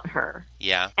doesn't want her.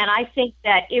 Yeah. And I think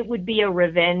that it would be a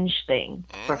revenge thing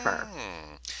for her.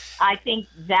 I think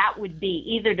that would be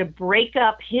either to break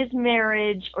up his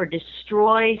marriage or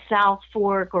destroy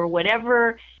Southfork or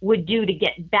whatever would do to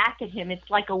get back at him. It's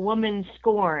like a woman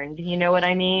scorned, you know what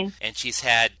I mean? And she's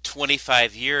had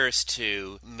 25 years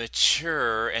to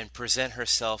mature and present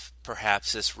herself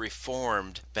perhaps as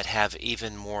reformed, but have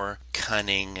even more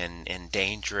cunning and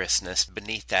dangerousness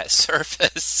beneath that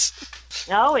surface.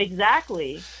 Oh,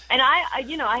 exactly. And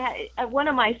I one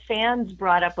of my fans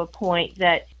brought up a point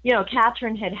that,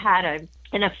 Katherine had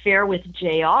an affair with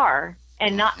JR,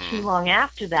 and not too long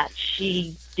after that,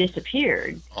 she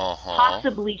disappeared.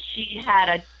 Possibly she had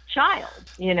a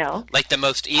child, Like the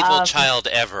most evil child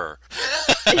ever.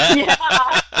 Yeah.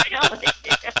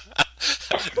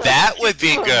 That would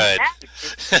be good.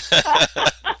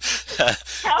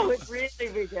 That would really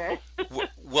be good.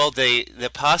 Well, the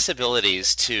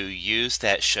possibilities to use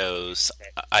that show's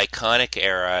iconic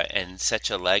era and such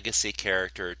a legacy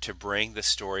character to bring the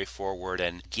story forward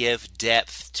and give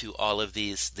depth to all of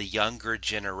the younger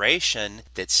generation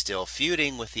that's still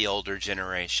feuding with the older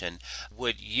generation,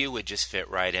 would just fit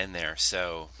right in there.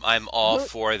 So I'm all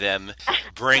for them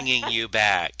bringing you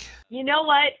back. You know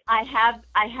what? I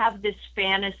have this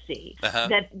fantasy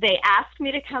that they ask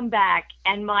me to come back,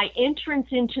 and my entrance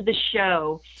into the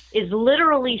show is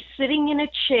literally sitting in a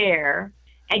chair,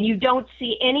 and you don't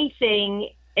see anything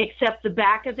except the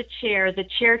back of the chair. The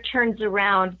chair turns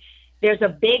around. There's a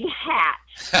big hat,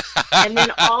 and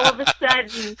then all of a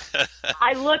sudden,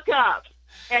 I look up.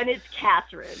 And it's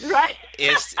Katherine, right?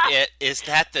 Is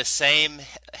that the same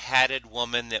hatted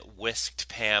woman that whisked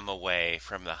Pam away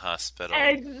from the hospital?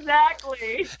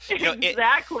 Exactly.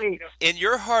 Exactly. In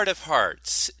your heart of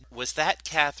hearts, was that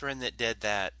Katherine that did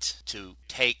that to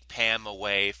take Pam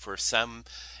away for some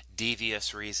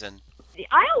devious reason?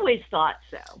 I always thought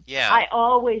so. Yeah. I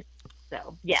always thought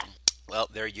so, yes. Well,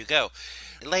 there you go.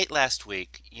 Late last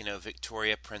week,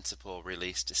 Victoria Principal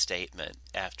released a statement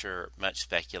after much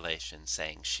speculation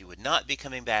saying she would not be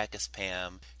coming back as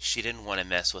Pam. She didn't want to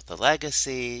mess with the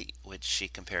legacy, which she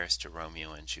compares to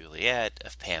Romeo and Juliet,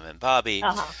 of Pam and Bobby.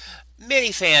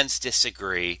 Many fans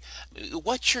disagree.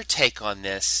 What's your take on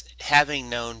this, having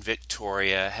known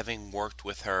Victoria, having worked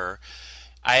with her?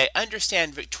 I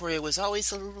understand Victoria was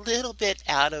always a little bit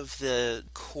out of the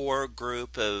core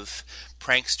group of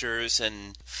pranksters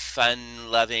and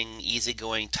fun-loving,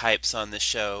 easygoing types on the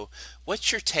show.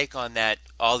 What's your take on that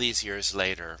all these years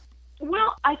later?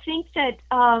 Well, I think that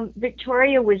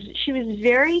Victoria was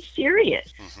very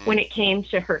serious when it came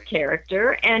to her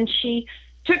character, and she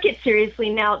took it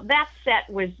seriously. Now, that set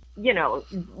was,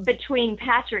 between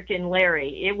Patrick and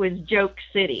Larry, it was joke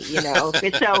city,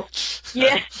 So,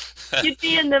 yeah, you'd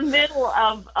be in the middle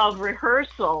of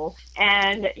rehearsal,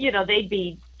 and, they'd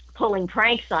be pulling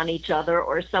pranks on each other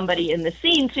or somebody in the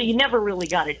scene, so you never really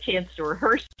got a chance to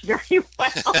rehearse very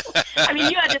well. I mean,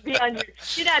 you had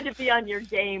to be on your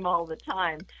game all the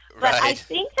time. But Right. I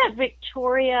think that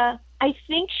Victoria,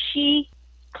 she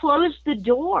closed the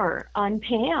door on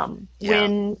Pam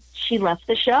when she left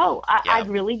the show. I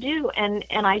really do. And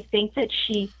I think that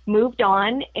she moved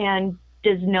on and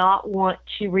does not want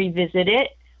to revisit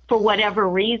it for whatever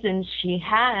reasons she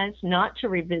has not to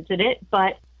revisit it.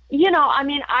 But,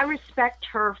 I respect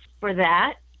her for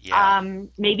that. Yeah.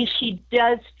 Maybe she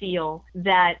does feel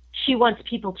that she wants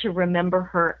people to remember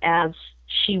her as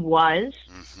she was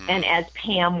and as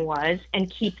Pam was and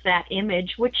keep that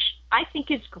image, which I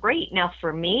think is great. Now,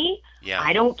 for me,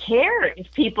 I don't care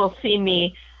if people see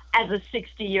me as a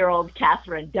 60-year-old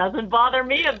Katherine. Doesn't bother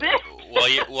me a bit.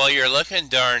 Well, you're looking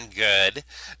darn good,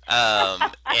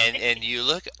 and you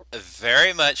look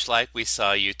very much like we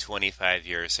saw you 25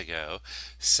 years ago.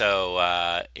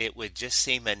 So it would just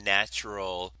seem a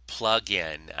natural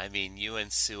plug-in. I mean, you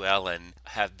and Sue Ellen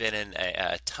have been in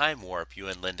a time warp. You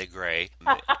and Linda Gray,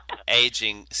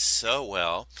 aging so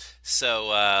well.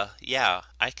 So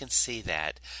I can see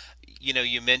that.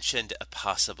 You mentioned a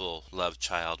possible love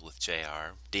child with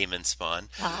JR, Demon Spawn.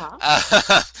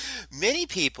 Many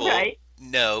people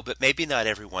know, but maybe not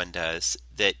everyone does,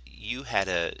 that you had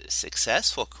a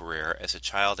successful career as a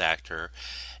child actor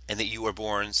and that you were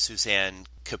born Suzanne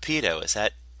Capito. Is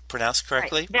that pronounced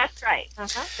correctly? Right. That's right.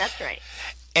 That's right.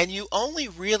 And you only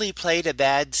really played a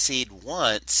bad seed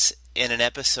once in an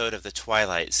episode of The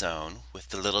Twilight Zone with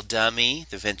the little dummy,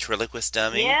 the ventriloquist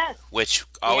dummy, which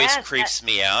always creeps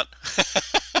me out.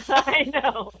 I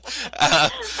know.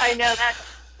 I know that.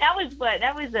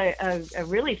 That was a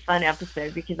really fun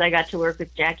episode because I got to work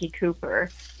with Jackie Cooper,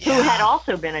 who had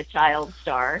also been a child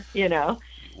star,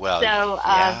 Well, so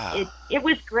it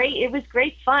was great. It was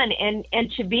great fun,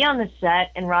 and to be on the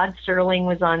set, and Rod Serling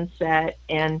was on set,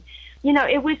 and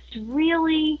it was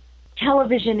really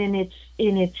television in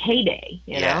its heyday.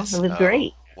 Yes. It was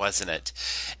great. Wasn't it?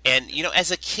 And, as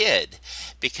a kid,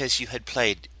 because you had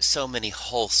played so many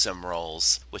wholesome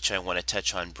roles, which I want to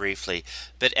touch on briefly,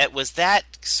 but was that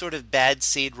sort of bad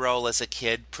seed role as a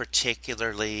kid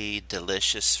particularly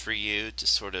delicious for you to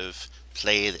sort of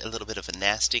play a little bit of a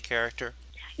nasty character?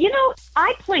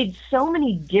 I played so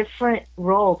many different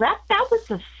roles. That was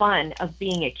the fun of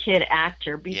being a kid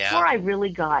actor before I really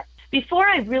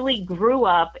grew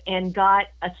up and got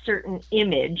a certain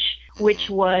image, which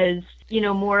was,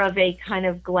 more of a kind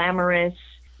of glamorous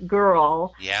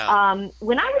girl.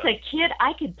 When I was a kid,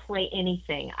 I could play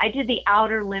anything. I did The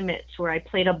Outer Limits, where I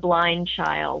played a blind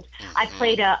child. I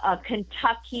played a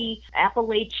Kentucky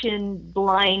Appalachian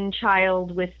blind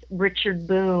child with Richard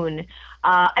Boone.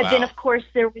 Then, of course,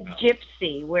 there was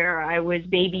Gypsy, where I was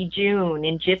Baby June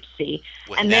in Gypsy.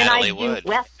 With Natalie Wood.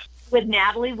 With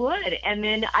Natalie Wood. And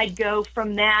then I'd go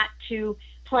from that to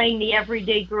playing the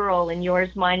everyday girl in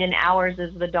Yours, Mine, and Ours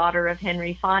as the daughter of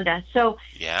Henry Fonda. So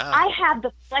I had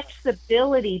the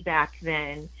flexibility back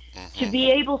then to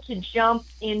be able to jump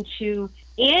into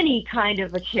any kind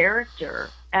of a character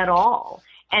at all.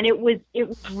 And it was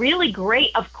really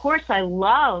great. Of course, I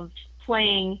loved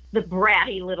playing the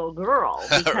bratty little girl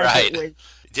because it was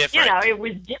different. It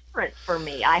was different for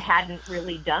me. I hadn't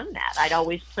really done that. I'd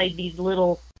always played these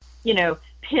little,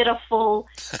 pitiful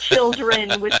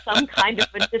children with some kind of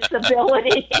a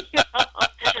disability.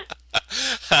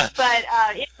 But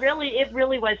it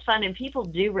really was fun, and people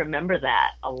do remember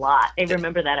that a lot. They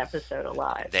remember that episode a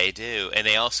lot. They do, and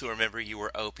they also remember you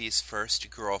were Opie's first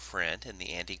girlfriend in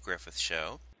the Andy Griffith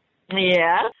Show.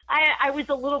 Yeah, I was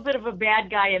a little bit of a bad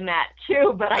guy in that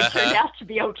too, but I turned out to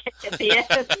be okay at the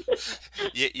end.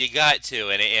 You got to,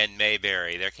 and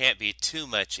Mayberry, there can't be too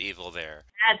much evil there.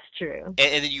 That's true.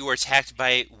 And then you were attacked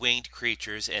by winged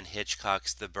creatures in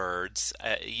Hitchcock's The Birds.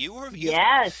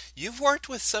 You've worked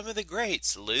with some of the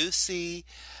greats, Lucy,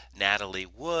 Natalie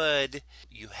Wood.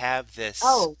 You have this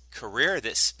career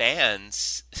that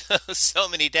spans so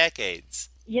many decades.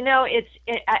 You know,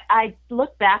 I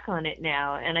look back on it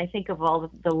now, and I think of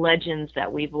all the legends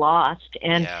that we've lost.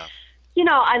 And, you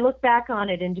know, I look back on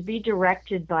it, and to be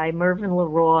directed by Mervyn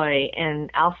LeRoy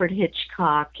and Alfred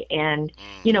Hitchcock and,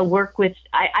 you know, work with,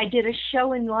 I did a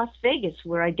show in Las Vegas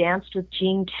where I danced with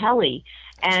Gene Kelly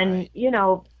and, you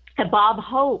know, Bob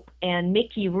Hope and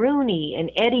Mickey Rooney and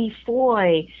Eddie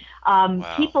Foy.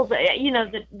 People that, you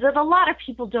know, that a lot of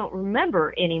people don't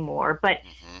remember anymore, but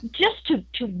just to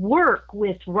work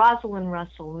with Rosalind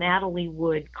Russell, Natalie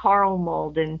Wood, Carl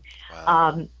Malden,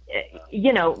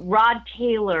 you know, Rod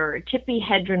Taylor, Tippi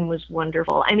Hedren was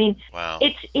wonderful. I mean,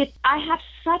 I have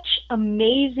such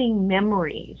amazing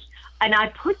memories. And I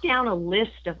put down a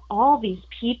list of all these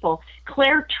people.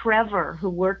 Claire Trevor,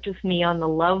 who worked with me on the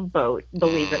Love Boat,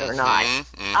 believe it or not.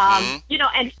 You know,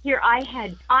 and here I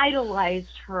had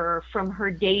idolized her from her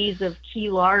days of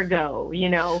Key Largo, you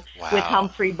know, with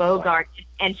Humphrey Bogart.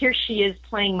 And here she is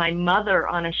playing my mother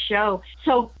on a show.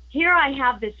 So here I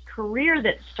have this career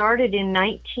that started in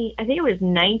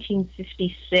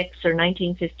 1956 or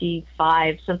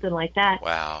 1955, something like that.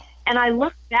 Wow. And I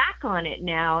look back on it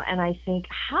now and I think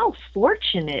how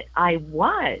fortunate I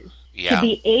was to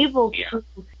be able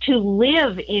to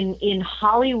live in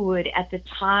Hollywood at the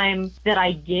time that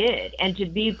I did, and to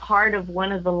be part of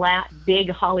one of the last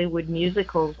big Hollywood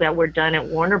musicals that were done at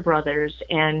Warner Brothers.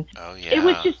 And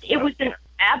it was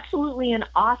absolutely an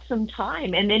awesome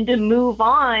time. And then to move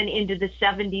on into the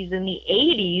 70s and the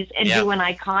 80s and do an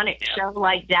iconic show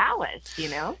like Dallas, you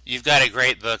know? You've got a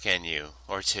great book in you,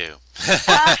 or two.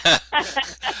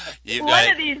 One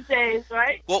of these days,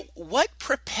 right? Well, what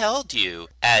propelled you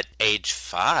at age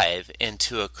 5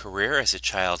 into a career as a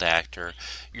child actor?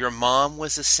 Your mom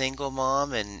was a single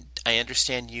mom, and I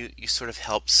understand you sort of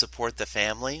helped support the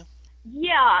family?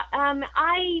 Yeah,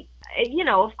 you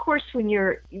know, of course, when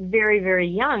you're very, very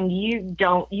young, you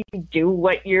do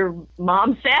what your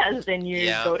mom says, and you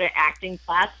go to acting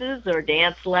classes or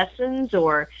dance lessons,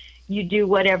 or you do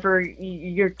whatever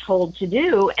you're told to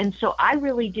do. And so I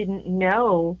really didn't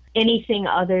know anything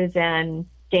other than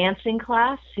dancing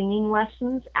class, singing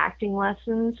lessons, acting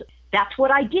lessons. That's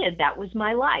what I did. That was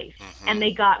my life. And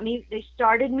they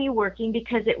started me working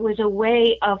because it was a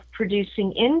way of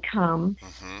producing income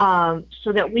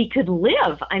so that we could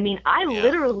live. I mean, I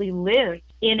literally lived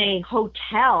in a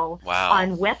hotel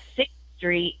on West 6th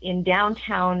Street in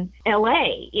downtown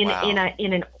LA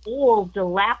in an old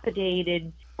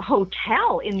dilapidated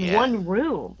hotel in one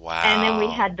room. And then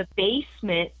we had the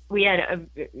basement. We had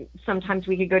sometimes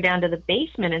we could go down to the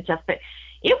basement and stuff, but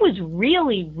it was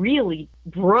really, really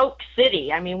broke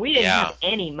city. I mean, we didn't have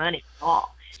any money at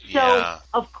all. So,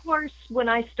 of course, when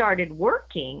I started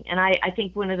working, and I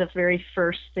think one of the very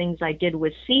first things I did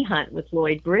was Sea Hunt with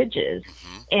Lloyd Bridges,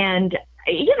 and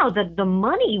you know, the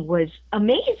money was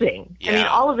amazing. I mean,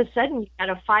 all of a sudden you had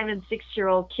a 5 and 6 year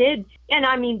old kid. And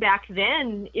I mean, back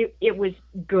then it was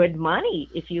good money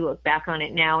if you look back on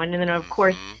it now. And then of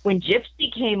course, when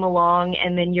Gypsy came along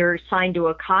and then you're signed to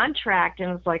a contract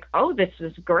and it's like, oh, this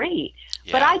is great.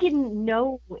 But I didn't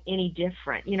know any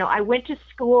different. You know, I went to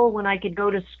school when I could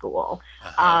go to school.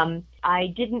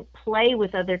 I didn't play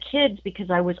with other kids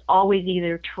because I was always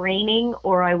either training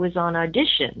or I was on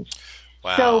auditions.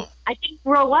 Wow. So I didn't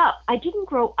grow up. I didn't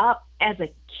grow up as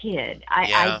a kid.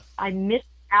 I missed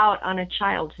out on a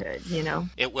childhood, you know.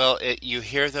 You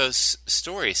hear those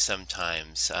stories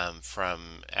sometimes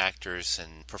from actors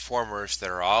and performers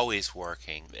that are always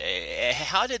working.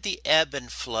 How did the ebb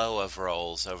and flow of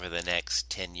roles over the next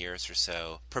 10 years or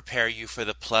so prepare you for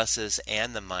the pluses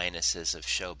and the minuses of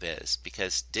showbiz?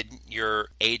 Because didn't your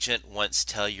agent once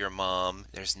tell your mom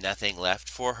there's nothing left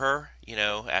for her, you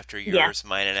know, after yours,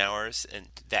 mine, and ours? And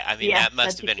that, I mean, that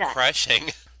must have been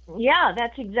crushing. Yeah,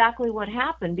 that's exactly what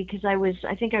happened, because I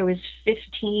think I was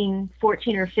 14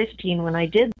 or 15 when I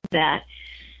did that.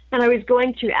 And I was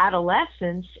going through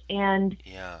adolescence, and,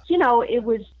 you know, it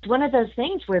was one of those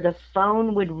things where the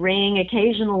phone would ring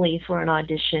occasionally for an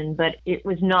audition, but it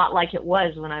was not like it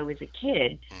was when I was a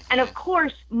kid. And, of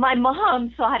course, my mom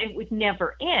thought it would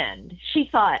never end. She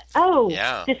thought,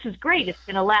 this is great. It's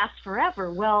going to last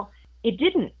forever. Well, it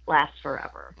didn't last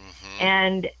forever.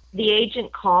 And the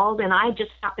agent called, and I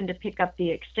just happened to pick up the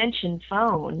extension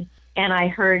phone. And I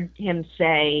heard him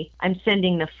say, I'm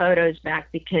sending the photos back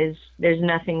because there's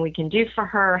nothing we can do for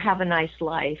her. Have a nice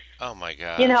life. Oh, my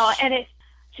gosh. You know, and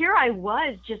here I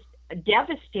was just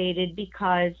devastated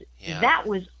because that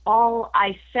was all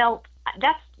I felt.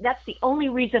 That's the only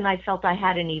reason I felt I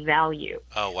had any value.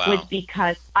 Oh, wow. Was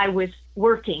because I was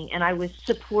working and I was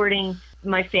supporting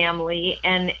my family,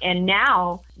 and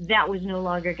now that was no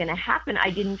longer going to happen. I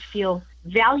didn't feel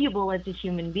valuable as a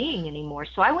human being anymore.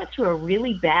 So I went through a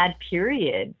really bad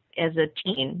period as a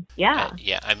teen. Yeah.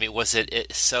 I mean, was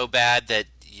it so bad that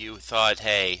you thought,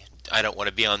 hey, I don't want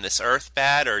to be on this earth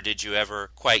bad, or did you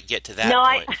ever quite get to that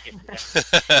point?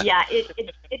 Yeah,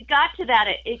 it got to that.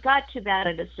 It got to that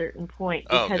at a certain point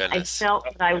because I felt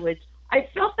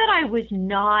that I was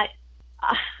not.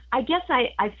 I guess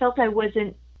I felt I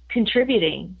wasn't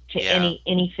contributing to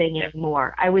anything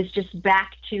anymore. I was just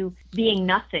back to being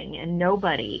nothing and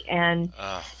nobody. And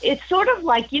it's sort of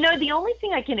like, you know, the only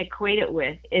thing I can equate it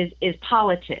with is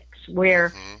politics,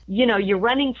 where, you know, you're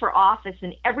running for office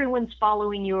and everyone's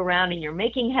following you around and you're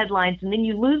making headlines, and then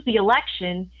you lose the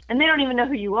election and they don't even know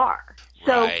who you are.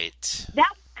 So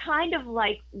that's kind of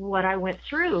like what I went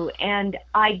through. And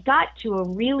I got to a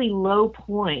really low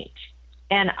point,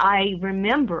 and I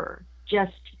remember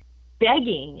just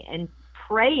begging and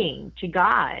praying to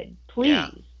God, please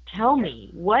tell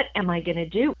me, what am I going to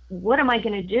do? What am I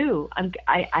going to do?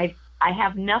 I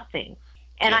have nothing,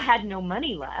 and I had no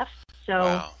money left.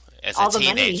 So all the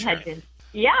money had been,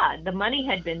 the money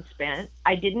had been spent.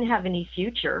 I didn't have any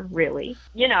future, really.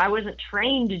 You know, I wasn't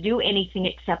trained to do anything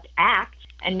except act,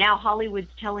 and now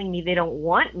Hollywood's telling me they don't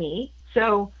want me.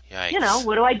 So, you know,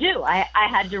 what do? I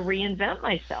had to reinvent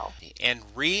myself. And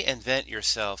reinvent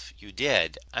yourself you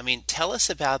did. I mean, tell us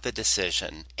about the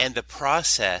decision and the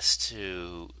process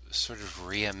to sort of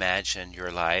reimagine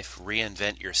your life,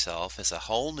 reinvent yourself as a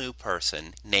whole new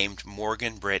person named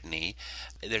Morgan Brittany.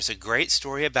 There's a great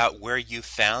story about where you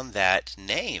found that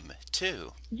name,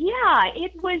 too. Yeah,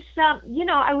 it was, you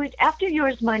know, I was, after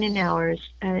Yours, Mine, and Ours,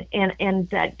 and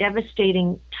that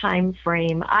devastating time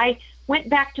frame, I went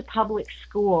back to public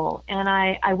school, and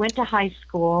I went to high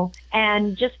school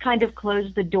and just kind of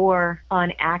closed the door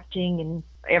on acting and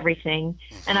everything.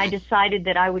 And I decided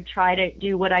that I would try to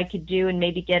do what I could do and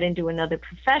maybe get into another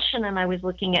profession. And I was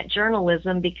looking at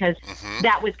journalism because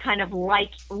that was kind of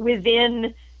like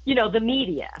within, you know, the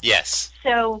media. Yes.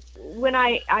 So when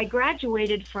I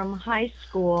graduated from high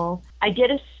school, I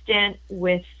did a stint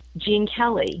with Gene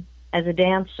Kelly as a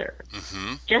dancer,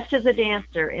 just as a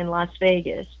dancer in Las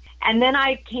Vegas. And then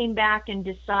I came back and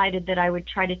decided that I would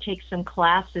try to take some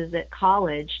classes at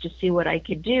college to see what I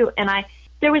could do. And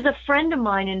there was a friend of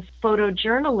mine in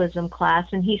photojournalism class,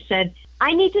 and he said,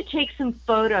 I need to take some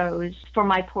photos for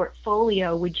my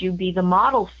portfolio. Would you be the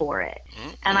model for it?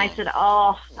 And I said,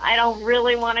 oh, I don't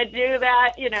really want to do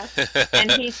that, you know.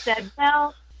 And he said,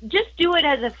 well, just do it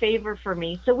as a favor for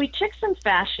me. So we took some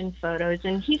fashion photos,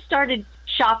 and he started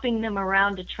shopping them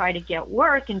around to try to get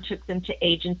work and took them to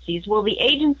agencies. Well, the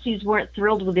agencies weren't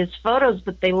thrilled with his photos,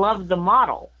 but they loved the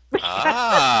model.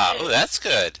 That's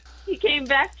good. He came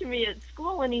back to me at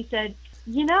school and he said,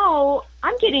 you know,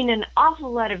 I'm getting an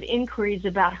awful lot of inquiries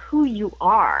about who you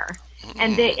are.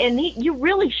 And you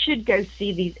really should go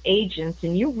see these agents,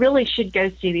 and you really should go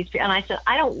see these people. And I said,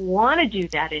 I don't want to do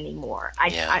that anymore.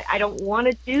 I don't want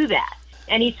to do that.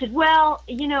 And he said, well,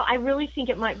 you know, I really think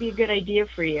it might be a good idea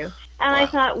for you. And I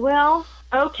thought, well,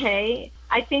 okay,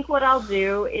 I think what I'll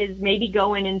do is maybe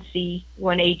go in and see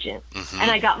one agent.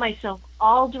 And I got myself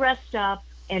all dressed up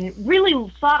and really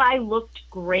thought I looked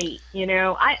great. You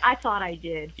know, I thought I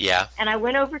did. Yeah. And I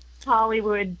went over to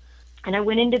Hollywood, and I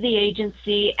went into the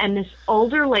agency, and this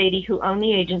older lady who owned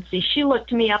the agency, she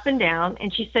looked me up and down,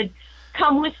 and she said,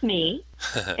 come with me.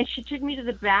 And she took me to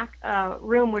the back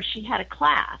room where she had a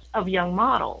class of young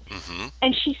models.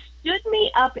 And she stood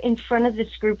me up in front of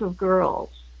this group of girls,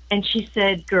 and she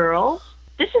said, girls,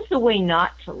 this is the way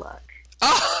not to look.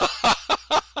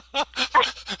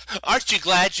 Aren't you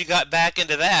glad you got back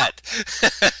into that?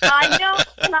 I know,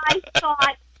 and I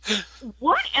thought,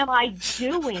 what am I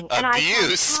doing? And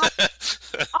Abuse. I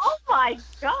thought, oh my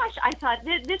gosh, I thought,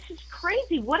 this is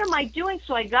crazy. What am I doing?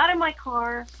 So I got in my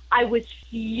car. I was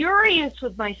furious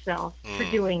with myself for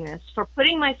doing this, for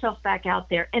putting myself back out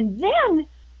there. And then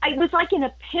it was like an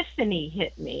epiphany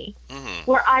hit me,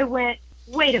 where I went,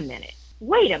 wait a minute.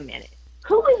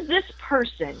 Who is this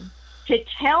person to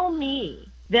tell me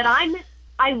that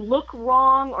I look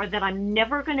wrong, or that I'm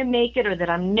never going to make it, or that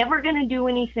I'm never going to do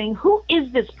anything? Who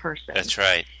is this person? That's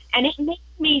right. And it made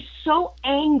me so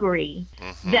angry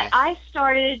that I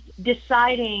started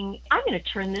deciding, I'm going to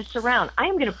turn this around. I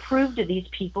am going to prove to these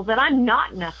people that I'm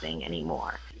not nothing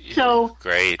anymore. So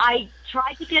Great. I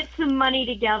tried to get some money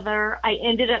together. I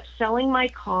ended up selling my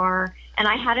car, and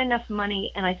I had enough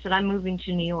money, and I said, I'm moving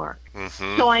to New York.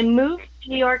 Mm-hmm. So I moved to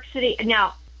New York City.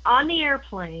 Now, on the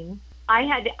airplane,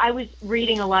 I was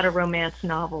reading a lot of romance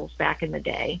novels back in the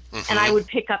day, and I would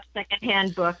pick up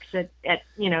secondhand books at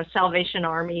Salvation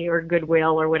Army or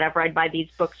Goodwill or whatever. I'd buy these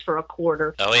books for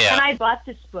 $0.25. Oh, yeah. And I bought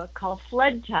this book called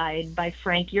Flood Tide by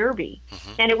Frank Yerby,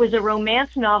 and it was a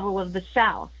romance novel of the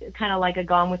South, kind of like a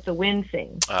Gone with the Wind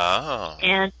thing. Oh.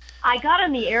 And I got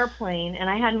on the airplane, and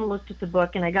I hadn't looked at the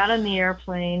book, and I got on the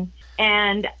airplane,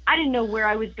 and I didn't know where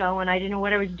I was going. I didn't know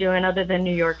what I was doing other than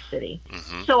New York City.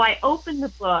 So I opened the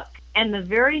book, and the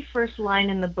very first line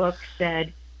in the book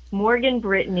said, Morgan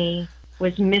Brittany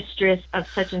was mistress of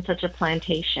such and such a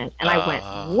plantation. And I went,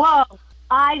 whoa,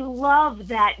 I love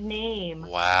that name.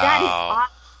 Wow. That is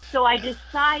awesome. So I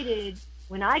decided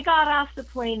when I got off the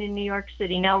plane in New York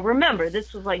City, now remember,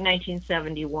 this was like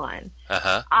 1971,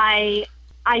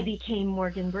 I became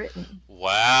Morgan Brittany.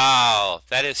 Wow,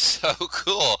 that is so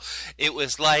cool. It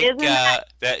was like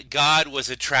that God was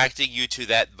attracting you to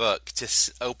that book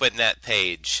to open that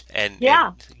page and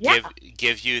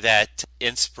give you that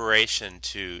inspiration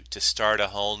to start a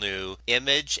whole new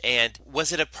image. And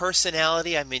was it a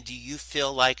personality? I mean, do you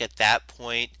feel like at that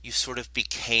point you sort of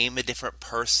became a different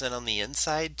person on the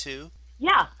inside too?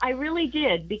 Yeah, I really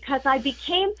did, because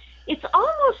it's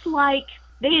almost like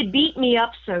they had beat me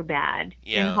up so bad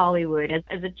in Hollywood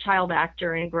as a child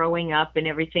actor and growing up and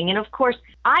everything. And, of course,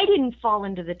 I didn't fall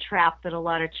into the trap that a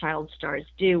lot of child stars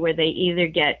do, where they either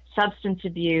get substance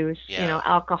abuse,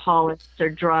 alcoholics or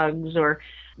drugs, or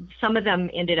some of them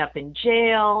ended up in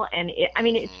jail. And,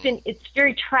 it's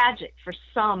very tragic for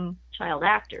some child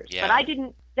actors. Yeah.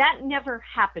 But that never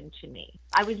happened to me.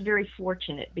 I was very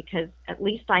fortunate because at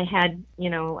least I had,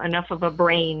 enough of a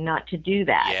brain not to do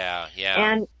that. Yeah,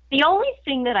 yeah. And the only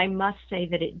thing that I must say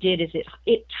that it did is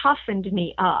it toughened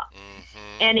me up.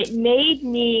 And it made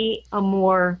me a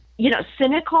more,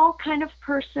 cynical kind of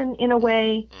person in a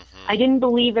way. I didn't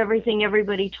believe everything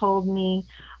everybody told me.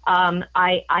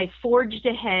 I forged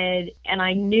ahead, and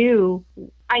I knew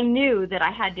that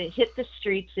I had to hit the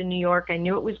streets in New York. I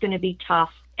knew it was going to be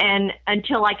tough. And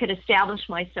until I could establish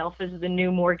myself as the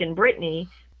new Morgan Brittany,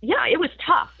 yeah, it was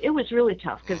tough. It was really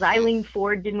tough because Eileen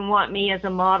Ford didn't want me as a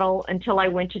model until I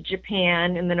went to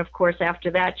Japan. And then, of course,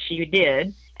 after that, she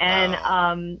did. And,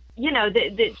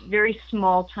 the very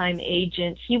small-time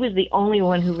agent, he was the only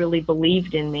one who really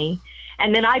believed in me.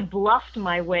 And then I bluffed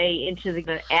my way into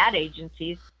the ad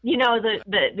agencies.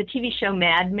 The TV show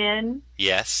Mad Men?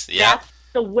 Yes, yeah. That's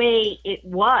the way it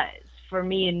was for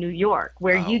me in New York,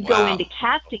 where you'd go into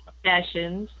casting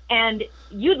sessions and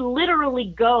you'd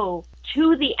literally go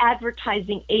to the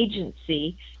advertising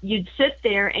agency. You'd sit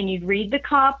there and you'd read the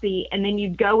copy, and then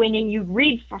you'd go in and you'd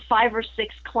read for 5 or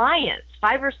 6 clients,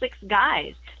 5 or 6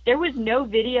 guys. There was no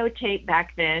videotape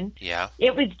back then. Yeah.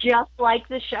 It was just like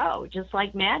the show, just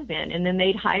like Mad Men, and then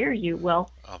they'd hire you. Well,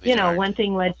 one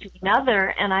thing led to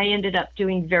another, and I ended up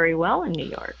doing very well in New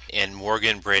York. And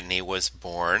Morgan Brittany was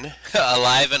born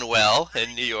alive and well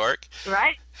in New York.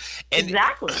 Right. And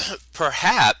exactly.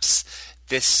 Perhaps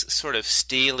this sort of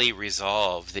steely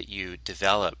resolve that you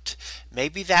developed,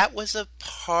 maybe that was a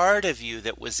part of you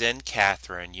that was in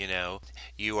Katherine.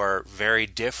 You are very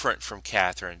different from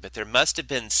Katherine, but there must have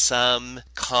been some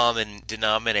common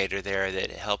denominator there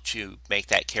that helped you make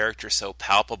that character so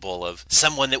palpable, of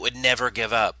someone that would never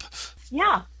give up.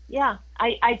 Yeah.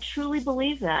 I truly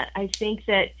believe that. I think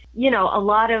that, a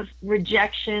lot of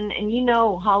rejection, and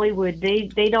Hollywood,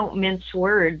 they don't mince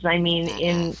words. I mean,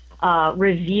 in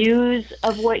reviews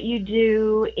of what you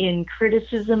do, in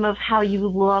criticism of how you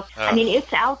look. I mean,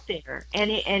 it's out there,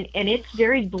 and it's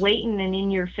very blatant and in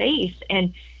your face,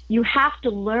 and you have to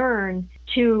learn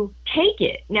to take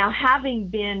it. Now, having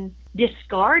been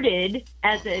discarded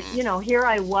as here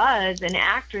I was, an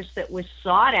actress that was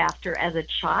sought after as a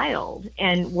child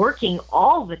and working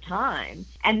all the time,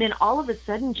 and then all of a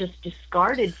sudden just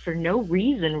discarded for no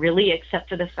reason really, except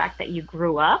for the fact that you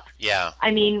grew up. Yeah.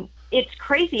 I mean, it's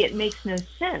crazy. It makes no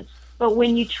sense. But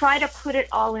when you try to put it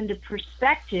all into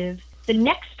perspective, the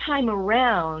next time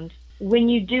around, when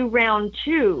you do round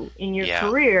 2 in your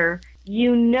career,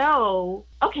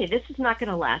 okay, this is not going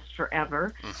to last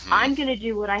forever. I'm going to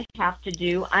do what I have to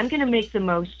do. I'm going to make the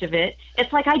most of it.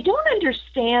 It's like I don't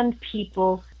understand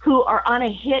people who are on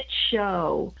a hit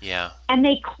show and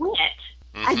they quit.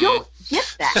 I don't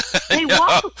get that. They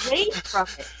walk away from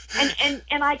it.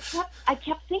 And I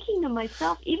kept thinking to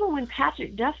myself, even when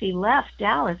Patrick Duffy left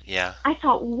Dallas, I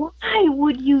thought, why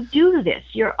would you do this?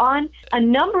 You're on a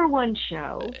 #1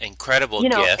 show. Incredible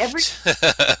gift.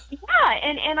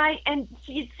 and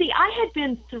you see, I had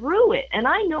been through it, and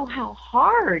I know how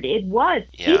hard it was,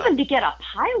 even to get a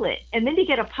pilot, and then to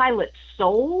get a pilot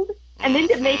sold, and then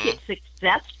to make it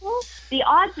successful. The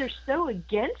odds are so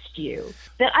against you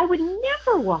that I would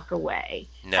never walk away.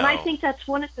 No. And I think that's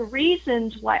one of the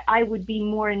reasons why I would be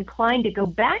more inclined to go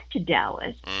back to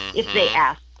Dallas if they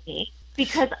asked me,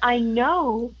 because I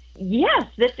know, yes,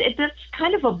 that's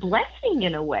kind of a blessing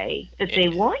in a way that they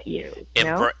want you.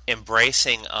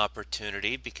 Embracing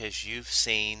opportunity, because you've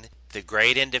seen the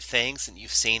great end of things and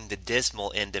you've seen the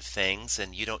dismal end of things,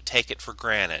 and you don't take it for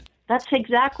granted. That's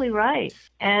exactly right.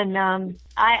 And I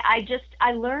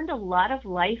learned a lot of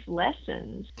life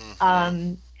lessons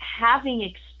having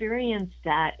experienced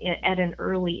that at an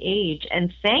early age.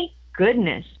 And thank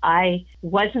goodness I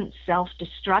wasn't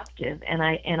self-destructive, and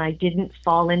I didn't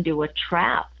fall into a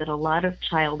trap that a lot of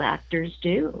child actors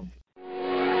do.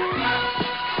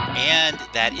 And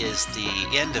that is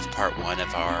the end of part one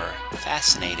of our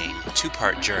fascinating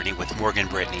two-part journey with Morgan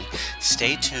Brittany.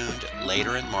 Stay tuned.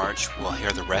 Later in March, we'll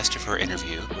hear the rest of her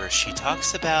interview, where she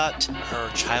talks about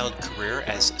her child career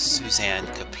as Suzanne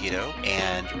Capito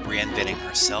and reinventing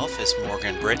herself as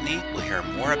Morgan Brittany. We'll hear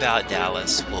more about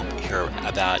Dallas. We'll hear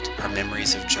about her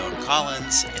memories of Joan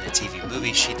Collins in a TV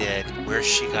movie she did, where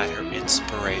she got her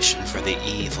inspiration for the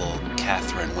evil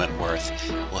Katherine Wentworth.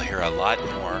 We'll hear a lot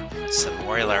more, some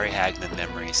more Larry Hagman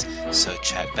memories, so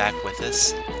check back with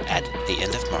us at the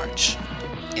end of March.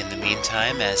 In the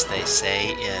meantime, as they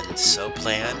say in So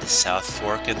Planned,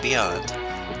 Southfork, and beyond,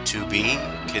 to be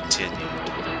continued.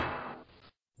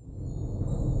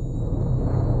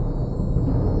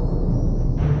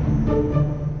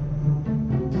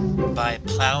 By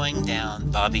plowing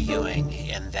down Bobby Ewing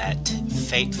in that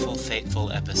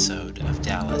fateful episode of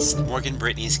Dallas, Morgan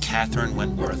Brittany's Katherine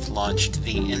Wentworth launched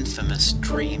the infamous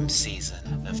Dream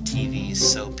season of TV's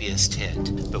soapiest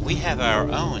hit. But we have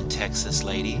our own Texas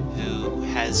lady who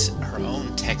has her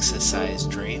own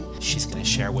Texas-sized dream. She's going to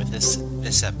share with us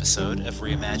this episode of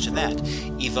Reimagine That.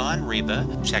 Yvonne Reba,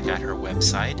 check out her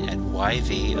website at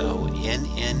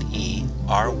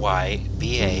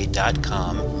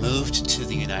YVONNERYBA.com, moved to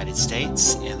the United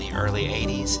States in the early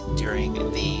 80s during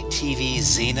the TV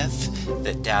zenith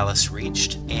that Dallas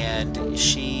reached, and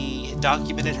she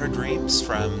documented her dreams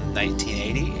from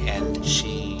 1980, and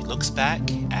she looks back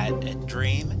at a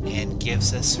dream and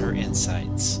gives us her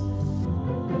insights.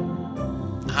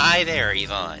 Hi there,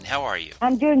 Yvonne. How are you?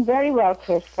 I'm doing very well,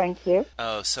 Chris. Thank you.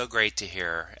 Oh, so great to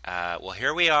hear. Well,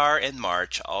 here we are in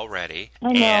March already.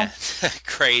 I know. And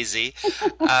crazy.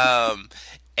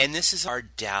 And this is our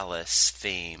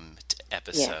Dallas-themed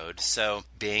episode. Yes. So,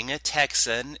 being a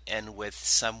Texan and with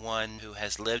someone who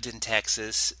has lived in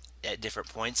Texas at different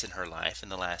points in her life in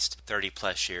the last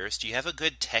 30-plus years, do you have a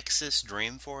good Texas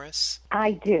dream for us?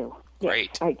 I do.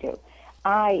 Great. Yes, I do.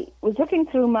 I was looking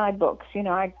through my books. You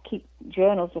know, I keep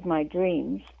journals of my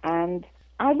dreams, and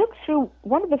I looked through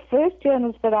one of the first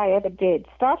journals that I ever did.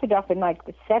 Started off in like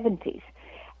the 70s,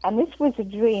 and this was a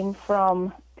dream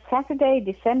from Saturday,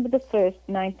 December the 1st,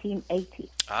 1980.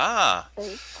 Ah. So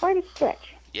it's quite a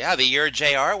stretch. Yeah, the year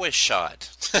JR was shot.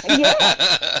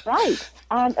 Yeah, right.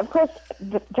 And, of course,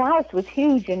 Dallas was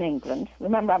huge in England.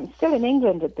 Remember, I'm still in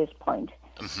England at this point.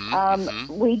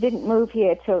 We didn't move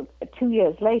here till 2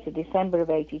 years later, December of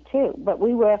 82. But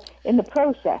we were in the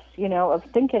process, you know, of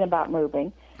thinking about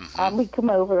moving. We'd come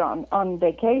over on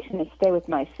vacation and stay with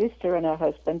my sister and her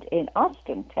husband in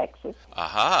Austin, Texas.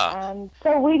 And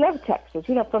so we love Texas.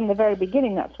 You know, from the very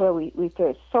beginning, that's where we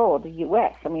first saw the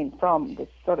U.S. I mean, from this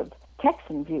sort of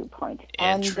Texan viewpoint.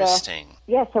 Interesting.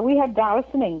 And, so we had Dallas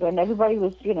in England. Everybody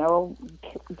was, you know,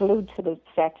 glued to the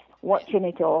set, watching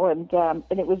it all, and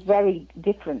it was very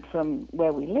different from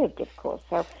where we lived, of course.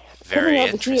 So very coming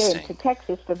over interesting. here to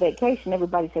Texas for vacation,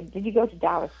 everybody said, "Did you go to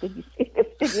Dallas? Did you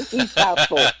see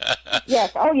Southfork?"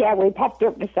 Yes. Oh, yeah. We popped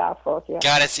up to Southfork. Yeah.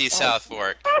 Got to see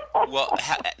Southfork. Well,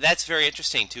 that's very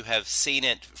interesting to have seen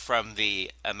it from the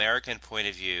American point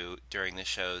of view during the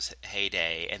show's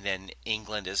heyday, and then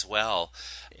England as well.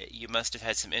 You must have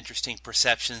had some interesting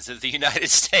perceptions of the United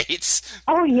States.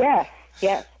 Oh, yes,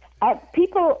 yes.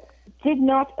 People did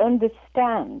not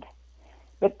understand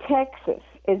that Texas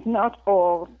is not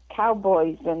all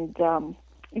cowboys and,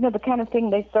 you know, the kind of thing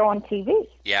they saw on TV.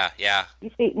 Yeah. You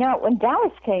see, now, when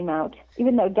Dallas came out,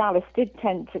 even though Dallas did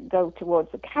tend to go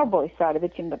towards the cowboy side of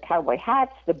it, you know, the cowboy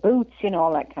hats, the boots, you know,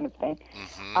 all that kind of thing,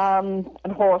 and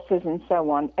horses and so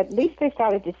on, at least they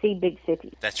started to see big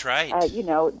cities. That's right. You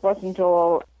know, it wasn't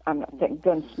all, I'm not saying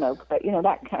gun smoke, but, you know,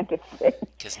 that kind of thing.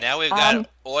 Because now we've got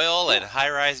oil and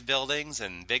high-rise buildings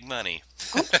and big money.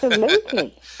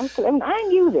 Absolutely. And I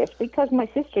knew this because my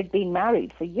sister had been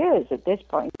married for years at this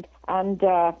point. and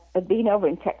had been over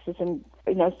in Texas and,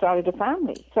 started a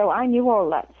family. So I knew all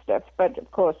that stuff, but of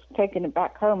course, taking it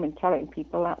back home and telling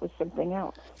people, that was something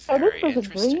else. So this was a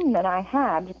dream that I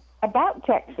had about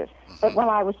Texas, but while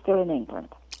I was still in England.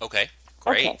 Okay,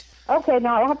 great. Okay,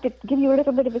 now I have to give you a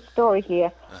little bit of a story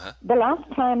here. The last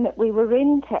time that we were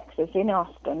in Texas, in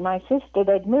Austin, my sister,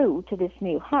 they'd moved to this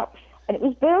new house. And it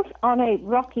was built on a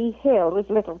rocky hill with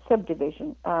a little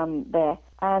subdivision there.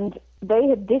 And they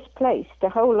had displaced a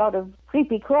whole lot of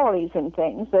creepy crawlies and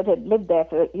things that had lived there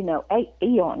for, 8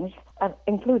 eons,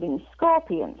 including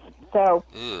scorpions. So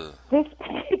this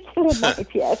particular night,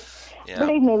 yes,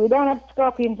 believe me, we don't have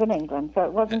scorpions in England, so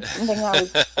it wasn't something I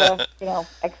was,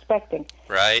 expecting.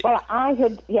 Right. Well, I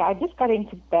just got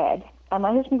into bed, and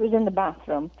my husband was in the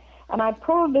bathroom, and I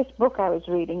pulled this book I was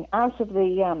reading out of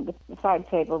the side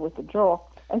table with the drawer,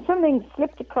 and something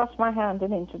slipped across my hand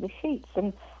and into the sheets.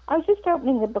 And I was just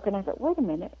opening the book, and I thought, wait a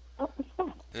minute, what was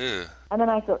that? And then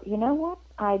I thought, you know what?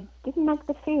 I didn't like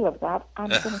the feel of that. I'm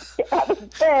going to get out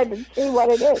of bed and see what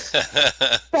it is.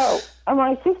 So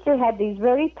my sister had these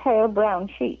very pale brown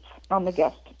sheets on the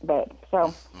guest bed.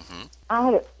 So I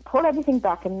had to pull everything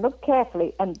back and look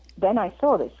carefully, and then I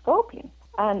saw this scorpion.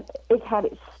 And it had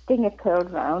its stinger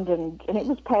curled round, and it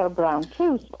was pale brown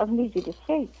too, so it wasn't easy to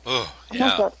see. And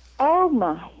I thought, oh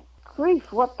my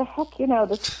grief, what the heck,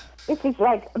 this is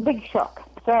like a big shock.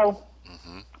 So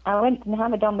I went and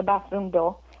hammered on the bathroom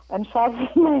door and shouted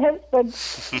to my husband,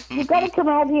 you've got to come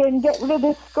out here and get rid of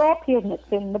this scorpion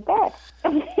that's in the bed.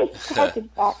 And he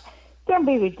shouted back, don't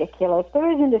be ridiculous, there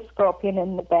isn't a scorpion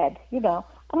in the bed, And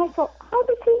I thought, how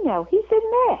does he know? He's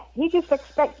in there. He just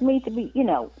expects me to be,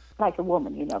 like a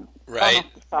woman, Right.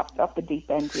 Off the deep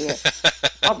end here.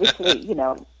 Obviously,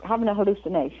 having a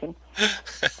hallucination.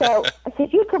 So I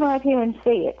said, you come out here and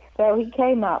see it. So he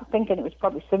came out thinking it was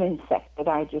probably some insect that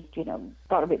I just,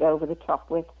 got a bit over the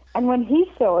top with. And when he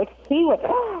saw it, he went,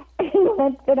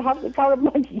 did I have the carbon?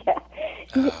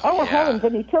 Heavens.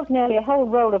 And he took nearly a whole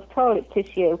roll of toilet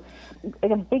tissue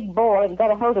in a big ball and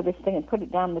got a hold of this thing and put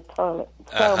it down the toilet.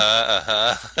 So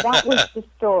that was the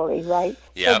story, right?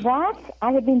 Yep. So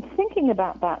I had been thinking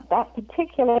about that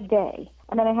particular day,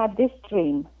 and then I had this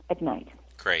dream at night.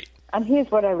 Great. And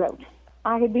here's what I wrote.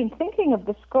 I had been thinking of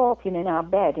the scorpion in our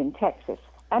bed in Texas,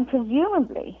 and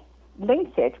presumably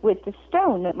linked it with the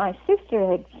stone that my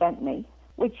sister had sent me,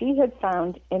 which she had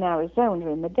found in Arizona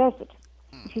in the desert.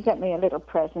 She sent me a little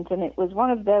present, and it was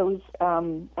one of those,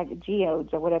 like geodes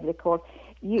or whatever they're called.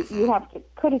 You have to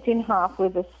cut it in half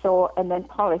with a saw and then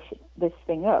polish this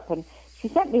thing up. And she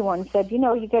sent me one and said,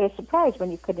 you get a surprise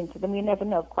when you cut into them. You never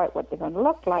know quite what they're going to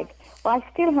look like. Well,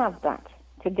 I still have that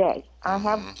today. I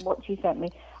have what she sent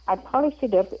me. I polished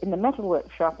it up in the metal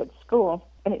workshop at school,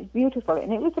 and it's beautiful.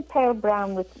 And it was a pale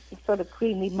brown with sort of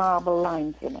creamy marble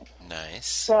lines in it. Nice.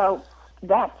 So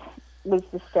that was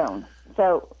the stone.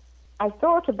 So I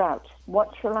thought about,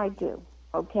 what shall I do,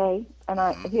 okay? And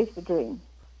here's the dream.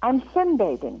 I'm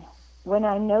sunbathing when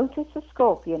I notice a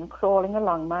scorpion crawling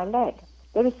along my leg.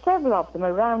 There are several of them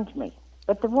around me,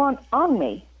 but the one on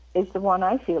me is the one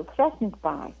I feel threatened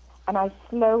by, and I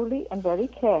slowly and very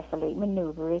carefully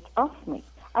maneuver it off me.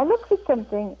 I look for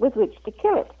something with which to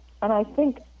kill it, and I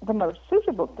think the most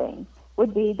suitable thing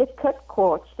would be the cut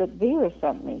quartz that Vera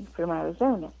sent me from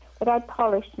Arizona, that I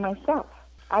polished myself.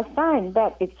 I find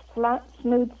that its flat,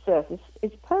 smooth surface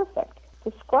is perfect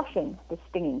for squashing the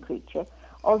stinging creature,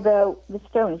 although the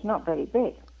stone is not very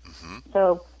big.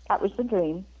 So that was the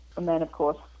dream. And then, of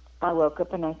course, I woke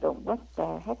up and I thought, what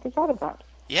the heck is that about?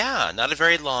 Yeah, not a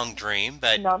very long dream,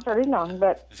 but... Not very long,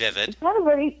 but... Vivid. It's not a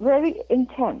very, very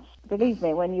intense. Believe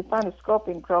me, when you find a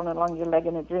scorpion crawling along your leg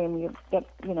in a dream, you get,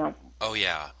 Oh,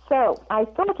 yeah. So I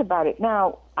thought about it.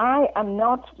 Now, I am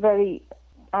not very...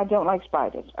 I don't like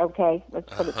spiders, okay?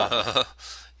 Let's put it that way.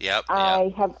 Yep.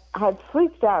 I have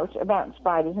freaked out about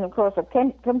spiders, and of course I've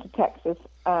come to Texas,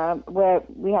 where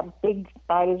we have big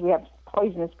spiders, we have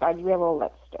poisonous spiders, we have all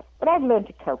that stuff. But I've learned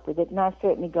to cope with it, and I've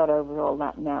certainly got over all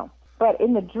that now. But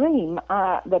in the dream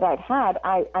that I'd had,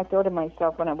 I thought to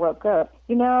myself when I woke up,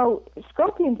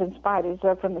 scorpions and spiders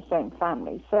are from the same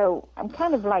family, so I'm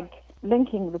kind of like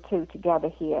linking the two together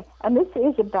here. And this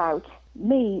is about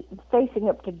me facing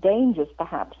up to dangers,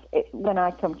 perhaps, when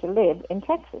I come to live in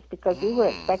Texas, because we were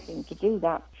expecting to do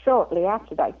that shortly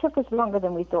after that. It took us longer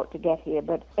than we thought to get here,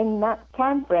 but in that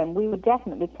time frame, we were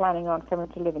definitely planning on coming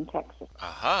to live in Texas.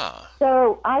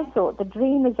 So I thought the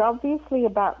dream is obviously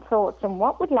about thoughts and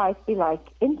what would life be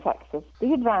like in Texas,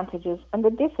 the advantages and the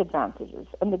disadvantages,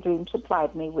 and the dream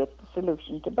supplied me with the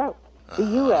solution to both. The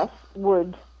U.S.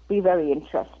 would be very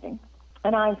interesting.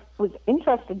 And I was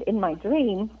interested in my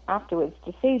dream afterwards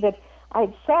to see that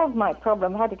I'd solved my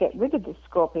problem, how to get rid of the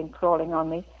scorpion crawling on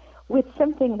me, with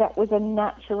something that was a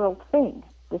natural thing.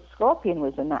 The scorpion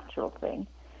was a natural thing,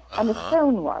 and the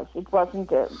stone was. It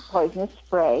wasn't a poisonous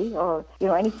spray or,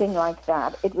 anything like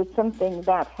that. It was something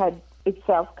that had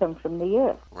itself come from the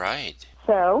earth. Right.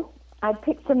 So I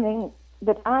picked something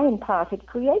that I, in part, had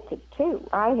created, too.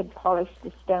 I had polished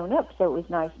the stone up so it was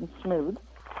nice and smooth,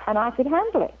 and I could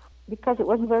handle it because it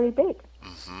wasn't very big.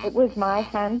 It was my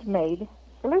handmade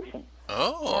solution.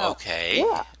 Oh, okay.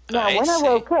 Yeah. Now, when I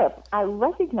woke up, I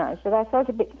recognized that I felt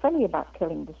a bit funny about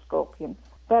killing the scorpion,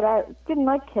 that I didn't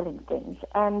like killing things,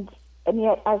 and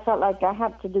yet I felt like I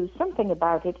had to do something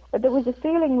about it, but there was a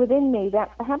feeling within me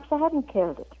that perhaps I hadn't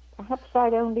killed it. Perhaps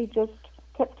I'd only just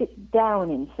kept it down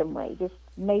in some way, just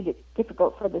made it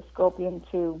difficult for the scorpion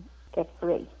to get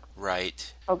free.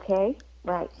 Right. Okay?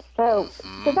 Right. So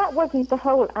that wasn't the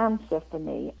whole answer for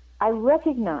me. I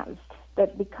recognized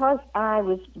that because I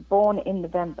was born in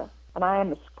November, and I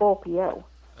am a Scorpio,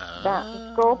 that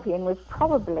the scorpion was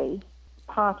probably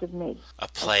part of me. A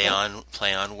play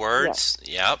on words.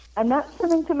 Yes. Yep. And that's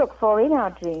something to look for in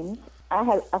our dreams.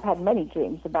 I've had many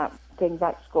dreams about things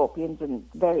like scorpions and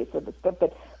various other stuff,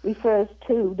 but refers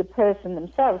to the person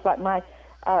themselves. Like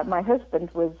my husband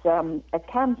was a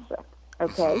Cancer,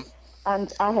 okay,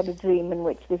 and I had a dream in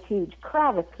which this huge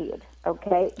crab appeared,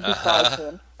 okay, beside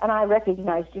him, and I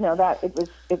recognized, that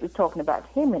it was talking about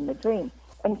him in the dream.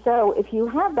 And so if you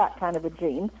have that kind of a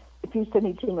dream, if you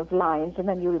suddenly dream of lions and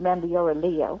then you remember you're a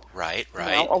Leo, right,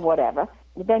 or whatever,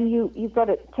 then you've got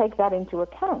to take that into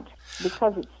account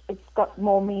because it's got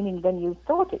more meaning than you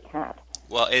thought it had.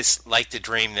 Well, it's like the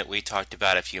dream that we talked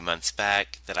about a few months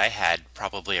back that I had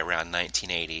probably around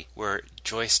 1980, where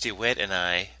Joyce DeWitt and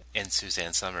I and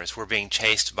Suzanne Summers were being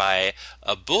chased by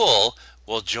a bull.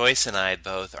 Well, Joyce and I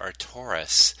both are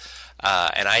Taurus,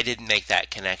 and I didn't make that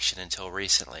connection until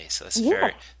recently. So it's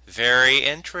very, very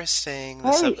interesting. The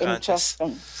very subconscious.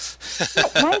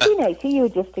 Interesting. 1980, you were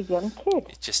just a young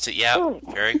kid.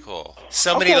 Very cool.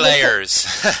 So many layers.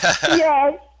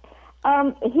 Yes.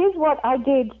 Here's what I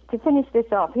did to finish this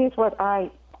off. Here's what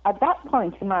at that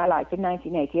point in my life in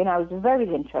 1980, and I was very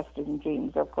interested in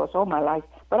dreams, of course, all my life,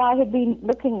 but I had been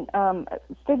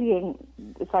studying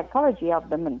the psychology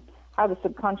of them and how the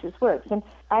subconscious works, and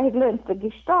I had learned the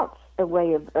Gestalt a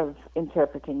way of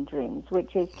interpreting dreams,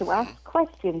 which is to ask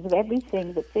questions of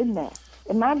everything that's in there,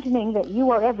 imagining that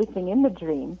you are everything in the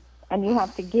dream, and you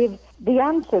have to give the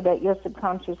answer that your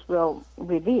subconscious will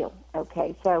reveal.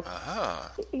 Okay, so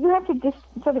you have to just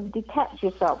sort of detach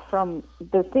yourself from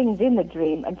the things in the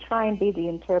dream and try and be the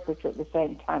interpreter at the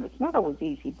same time. It's not always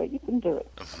easy, but you can do it.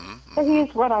 So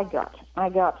here's what I got.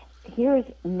 Here's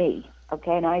me,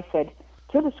 okay, and I said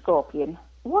to the scorpion,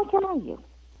 what are you?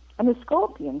 And the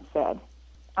scorpion said,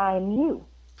 I am you.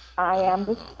 I am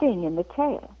the sting in the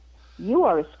tail. You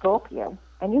are a Scorpio,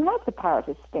 and you have the power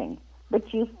to sting,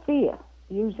 but you fear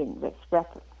using this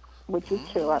weapon, which is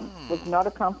true. I was not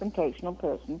a confrontational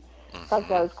person. Because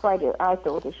I was I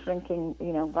thought, a shrinking,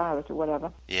 virus or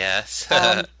whatever. Yes.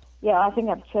 Yeah, I think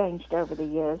I've changed over the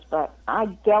years, but I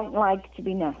don't like to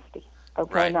be nasty,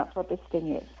 okay, right. And that's what the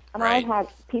sting is. And Right. I've had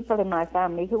people in my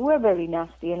family who were very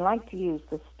nasty and liked to use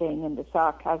the sting and the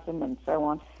sarcasm and so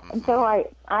on. And so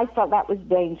I felt that was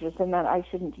dangerous and that I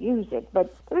shouldn't use it.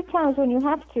 But there are times when you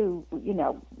have to,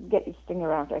 get your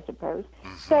stinger out, I suppose.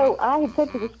 So I had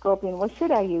said to the scorpion, well,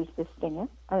 should I use the stinger?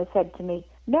 And it said to me,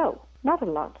 no, not a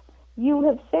lot. You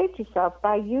have saved yourself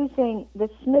by using the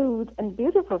smooth and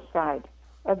beautiful side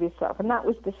of yourself. And that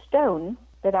was the stone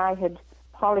that I had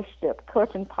polished up,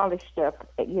 cut and polished up,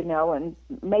 and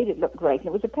made it look great. And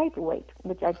it was a paperweight,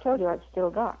 which I told you I've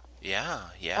still got. Yeah.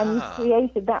 And you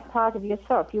created that part of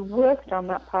yourself. You worked on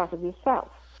that part of yourself.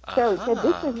 So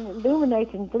this is an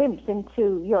illuminating glimpse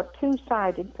into your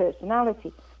two-sided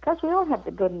personality. Because we all have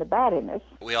the good and the bad in us.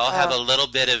 We all have a little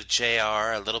bit of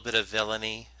JR, a little bit of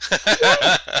villainy.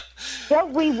 Yes.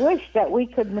 Don't we wish that we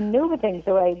could maneuver things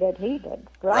the way that he did?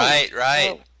 Right.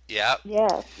 So, Yep.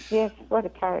 Yes, what a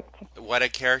character. What a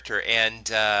character. And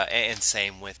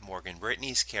same with Morgan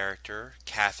Brittany's character,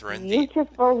 Katherine.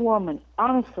 Beautiful woman.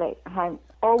 Honestly, I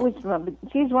always remember.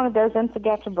 She's one of those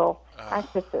unforgettable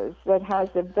actresses that has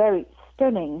a very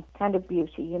stunning kind of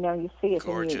beauty. You see it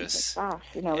gorgeous. in you.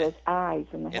 Gosh, those eyes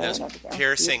and the hair those and everything.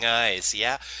 piercing eyes,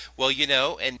 yeah. Well,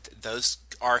 and those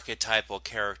archetypal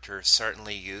characters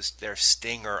certainly used their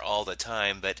stinger all the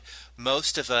time, but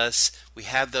most of us, we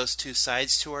have those two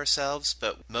sides to ourselves,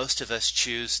 but most of us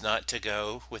choose not to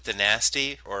go with the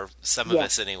nasty, or some of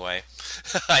us anyway.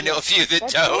 I know a few that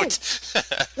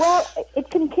don't. Well, it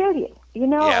can kill you.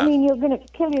 Yeah. I mean, you're going to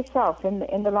kill yourself in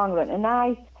the long run. And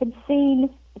I had seen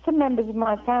some members of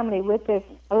my family with this,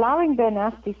 allowing their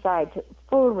nasty side to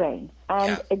full reign.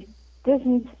 And it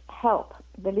doesn't help,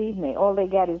 believe me. All they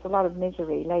get is a lot of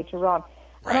misery later on.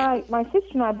 Right. And my sister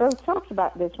and I both talked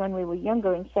about this when we were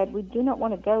younger and said, we do not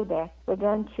want to go there. We're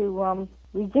going to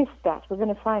resist that. We're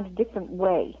going to find a different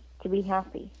way to be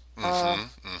happy.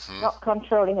 Not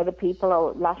controlling other people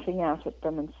or lashing out at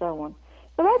them and so on.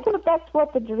 So I thought that's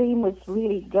what the dream was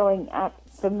really going at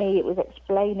for me. It was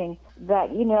explaining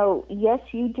that, you know, yes,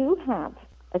 you do have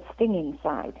a stinging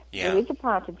side. Yeah. There is a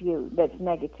part of you that's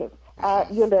negative.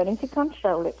 You're learning to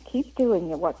control it. Keep doing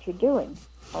what you're doing,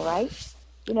 all right?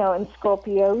 You know, and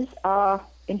Scorpios are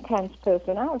intense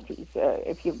personalities,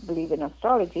 if you believe in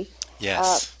astrology.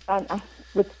 Yes. And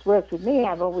which works with me.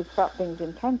 I've always felt things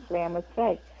intensely, I must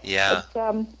say. Yeah.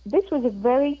 But, this was a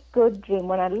very good dream.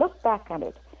 When I look back at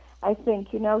it, I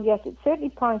think, you know, yes, it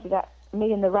certainly pointed at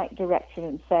me in the right direction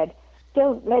and said,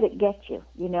 don't let it get you,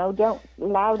 you know, don't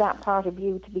allow that part of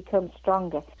you to become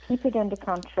stronger. Keep it under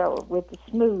control with the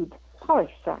smooth,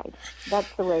 polished side.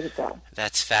 That's the way to go.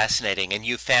 That's fascinating. And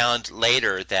you found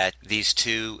later that these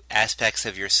two aspects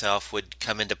of yourself would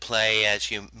come into play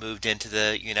as you moved into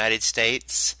the United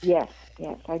States? Yes,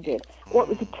 I did. Well, it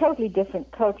was a totally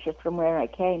different culture from where I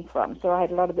came from, so I had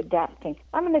a lot of adapting.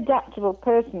 I'm an adaptable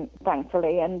person,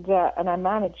 thankfully, and I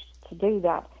managed to do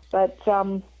that. But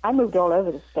I moved all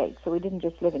over the States, so we didn't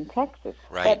just live in Texas.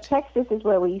 Right. But Texas is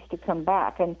where we used to come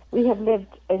back, and we have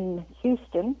lived in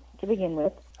Houston to begin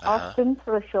with, Austin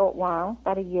for a short while,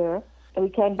 about a year. And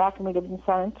we came back and we lived in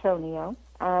San Antonio,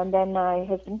 and then my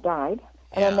husband died.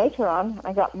 And then later on,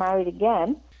 I got married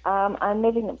again. I'm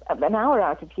living an hour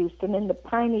out of Houston in the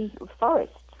piney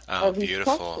forest of East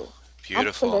Texas.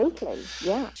 Beautiful. Absolutely,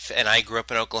 yeah. And I grew up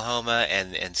in Oklahoma,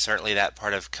 and certainly that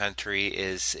part of country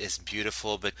is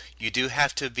beautiful, but you do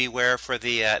have to beware for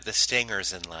the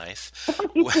stingers in life.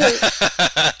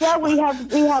 Yeah, we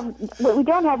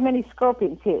don't have many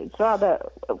scorpions here. It's rather,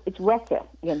 it's wetter.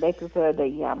 You know, they prefer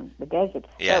the desert.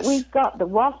 Yes. But we've got the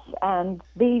wasps and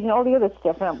bees and all the other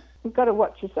stuff. And you've got to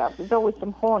watch yourself. There's always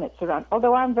some hornets around.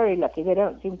 Although I'm very lucky, they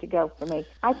don't seem to go for me.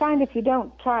 I find if you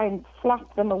don't try and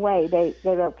flap them away,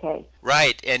 they're okay.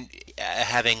 Right, and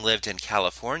having lived in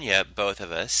California, both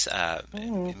of us,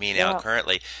 me now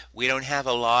currently, we don't have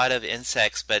a lot of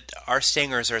insects, but our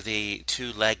stingers are the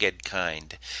two-legged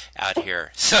kind out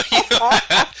here. So you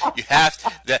have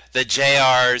the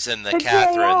JRs and the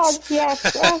Katherines. JRs,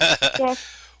 yes.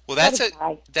 Well,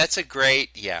 that's a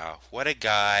great, what a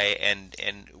guy, and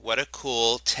what a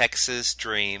cool Texas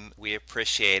dream. We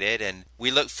appreciate it, and we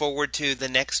look forward to the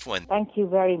next one. Thank you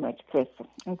very much, Chris.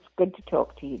 It's good to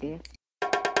talk to you, dear.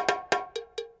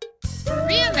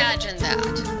 Reimagine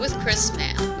That with Chris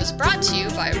Mann was brought to you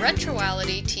by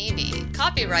Retroality TV.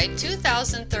 Copyright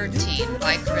 2013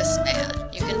 by Chris Mann.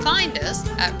 You can find us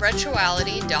at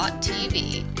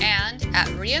retroality.tv and at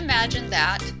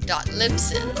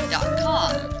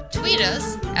reimaginethat.libsyn.com. Tweet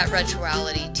us at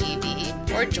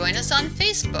RetroalityTV or join us on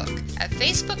Facebook at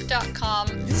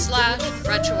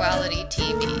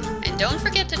facebook.com/RetroalityTV. And don't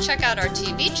forget to check out our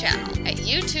TV channel at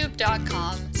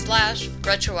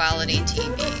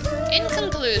youtube.com/RetroalityTV. In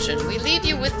conclusion, we leave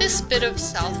you with this bit of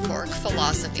Southfork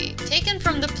philosophy, taken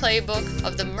from the playbook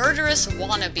of the murderous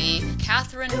wannabe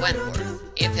Katherine Wentworth.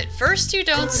 If at first you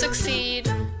don't succeed,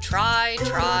 try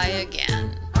again.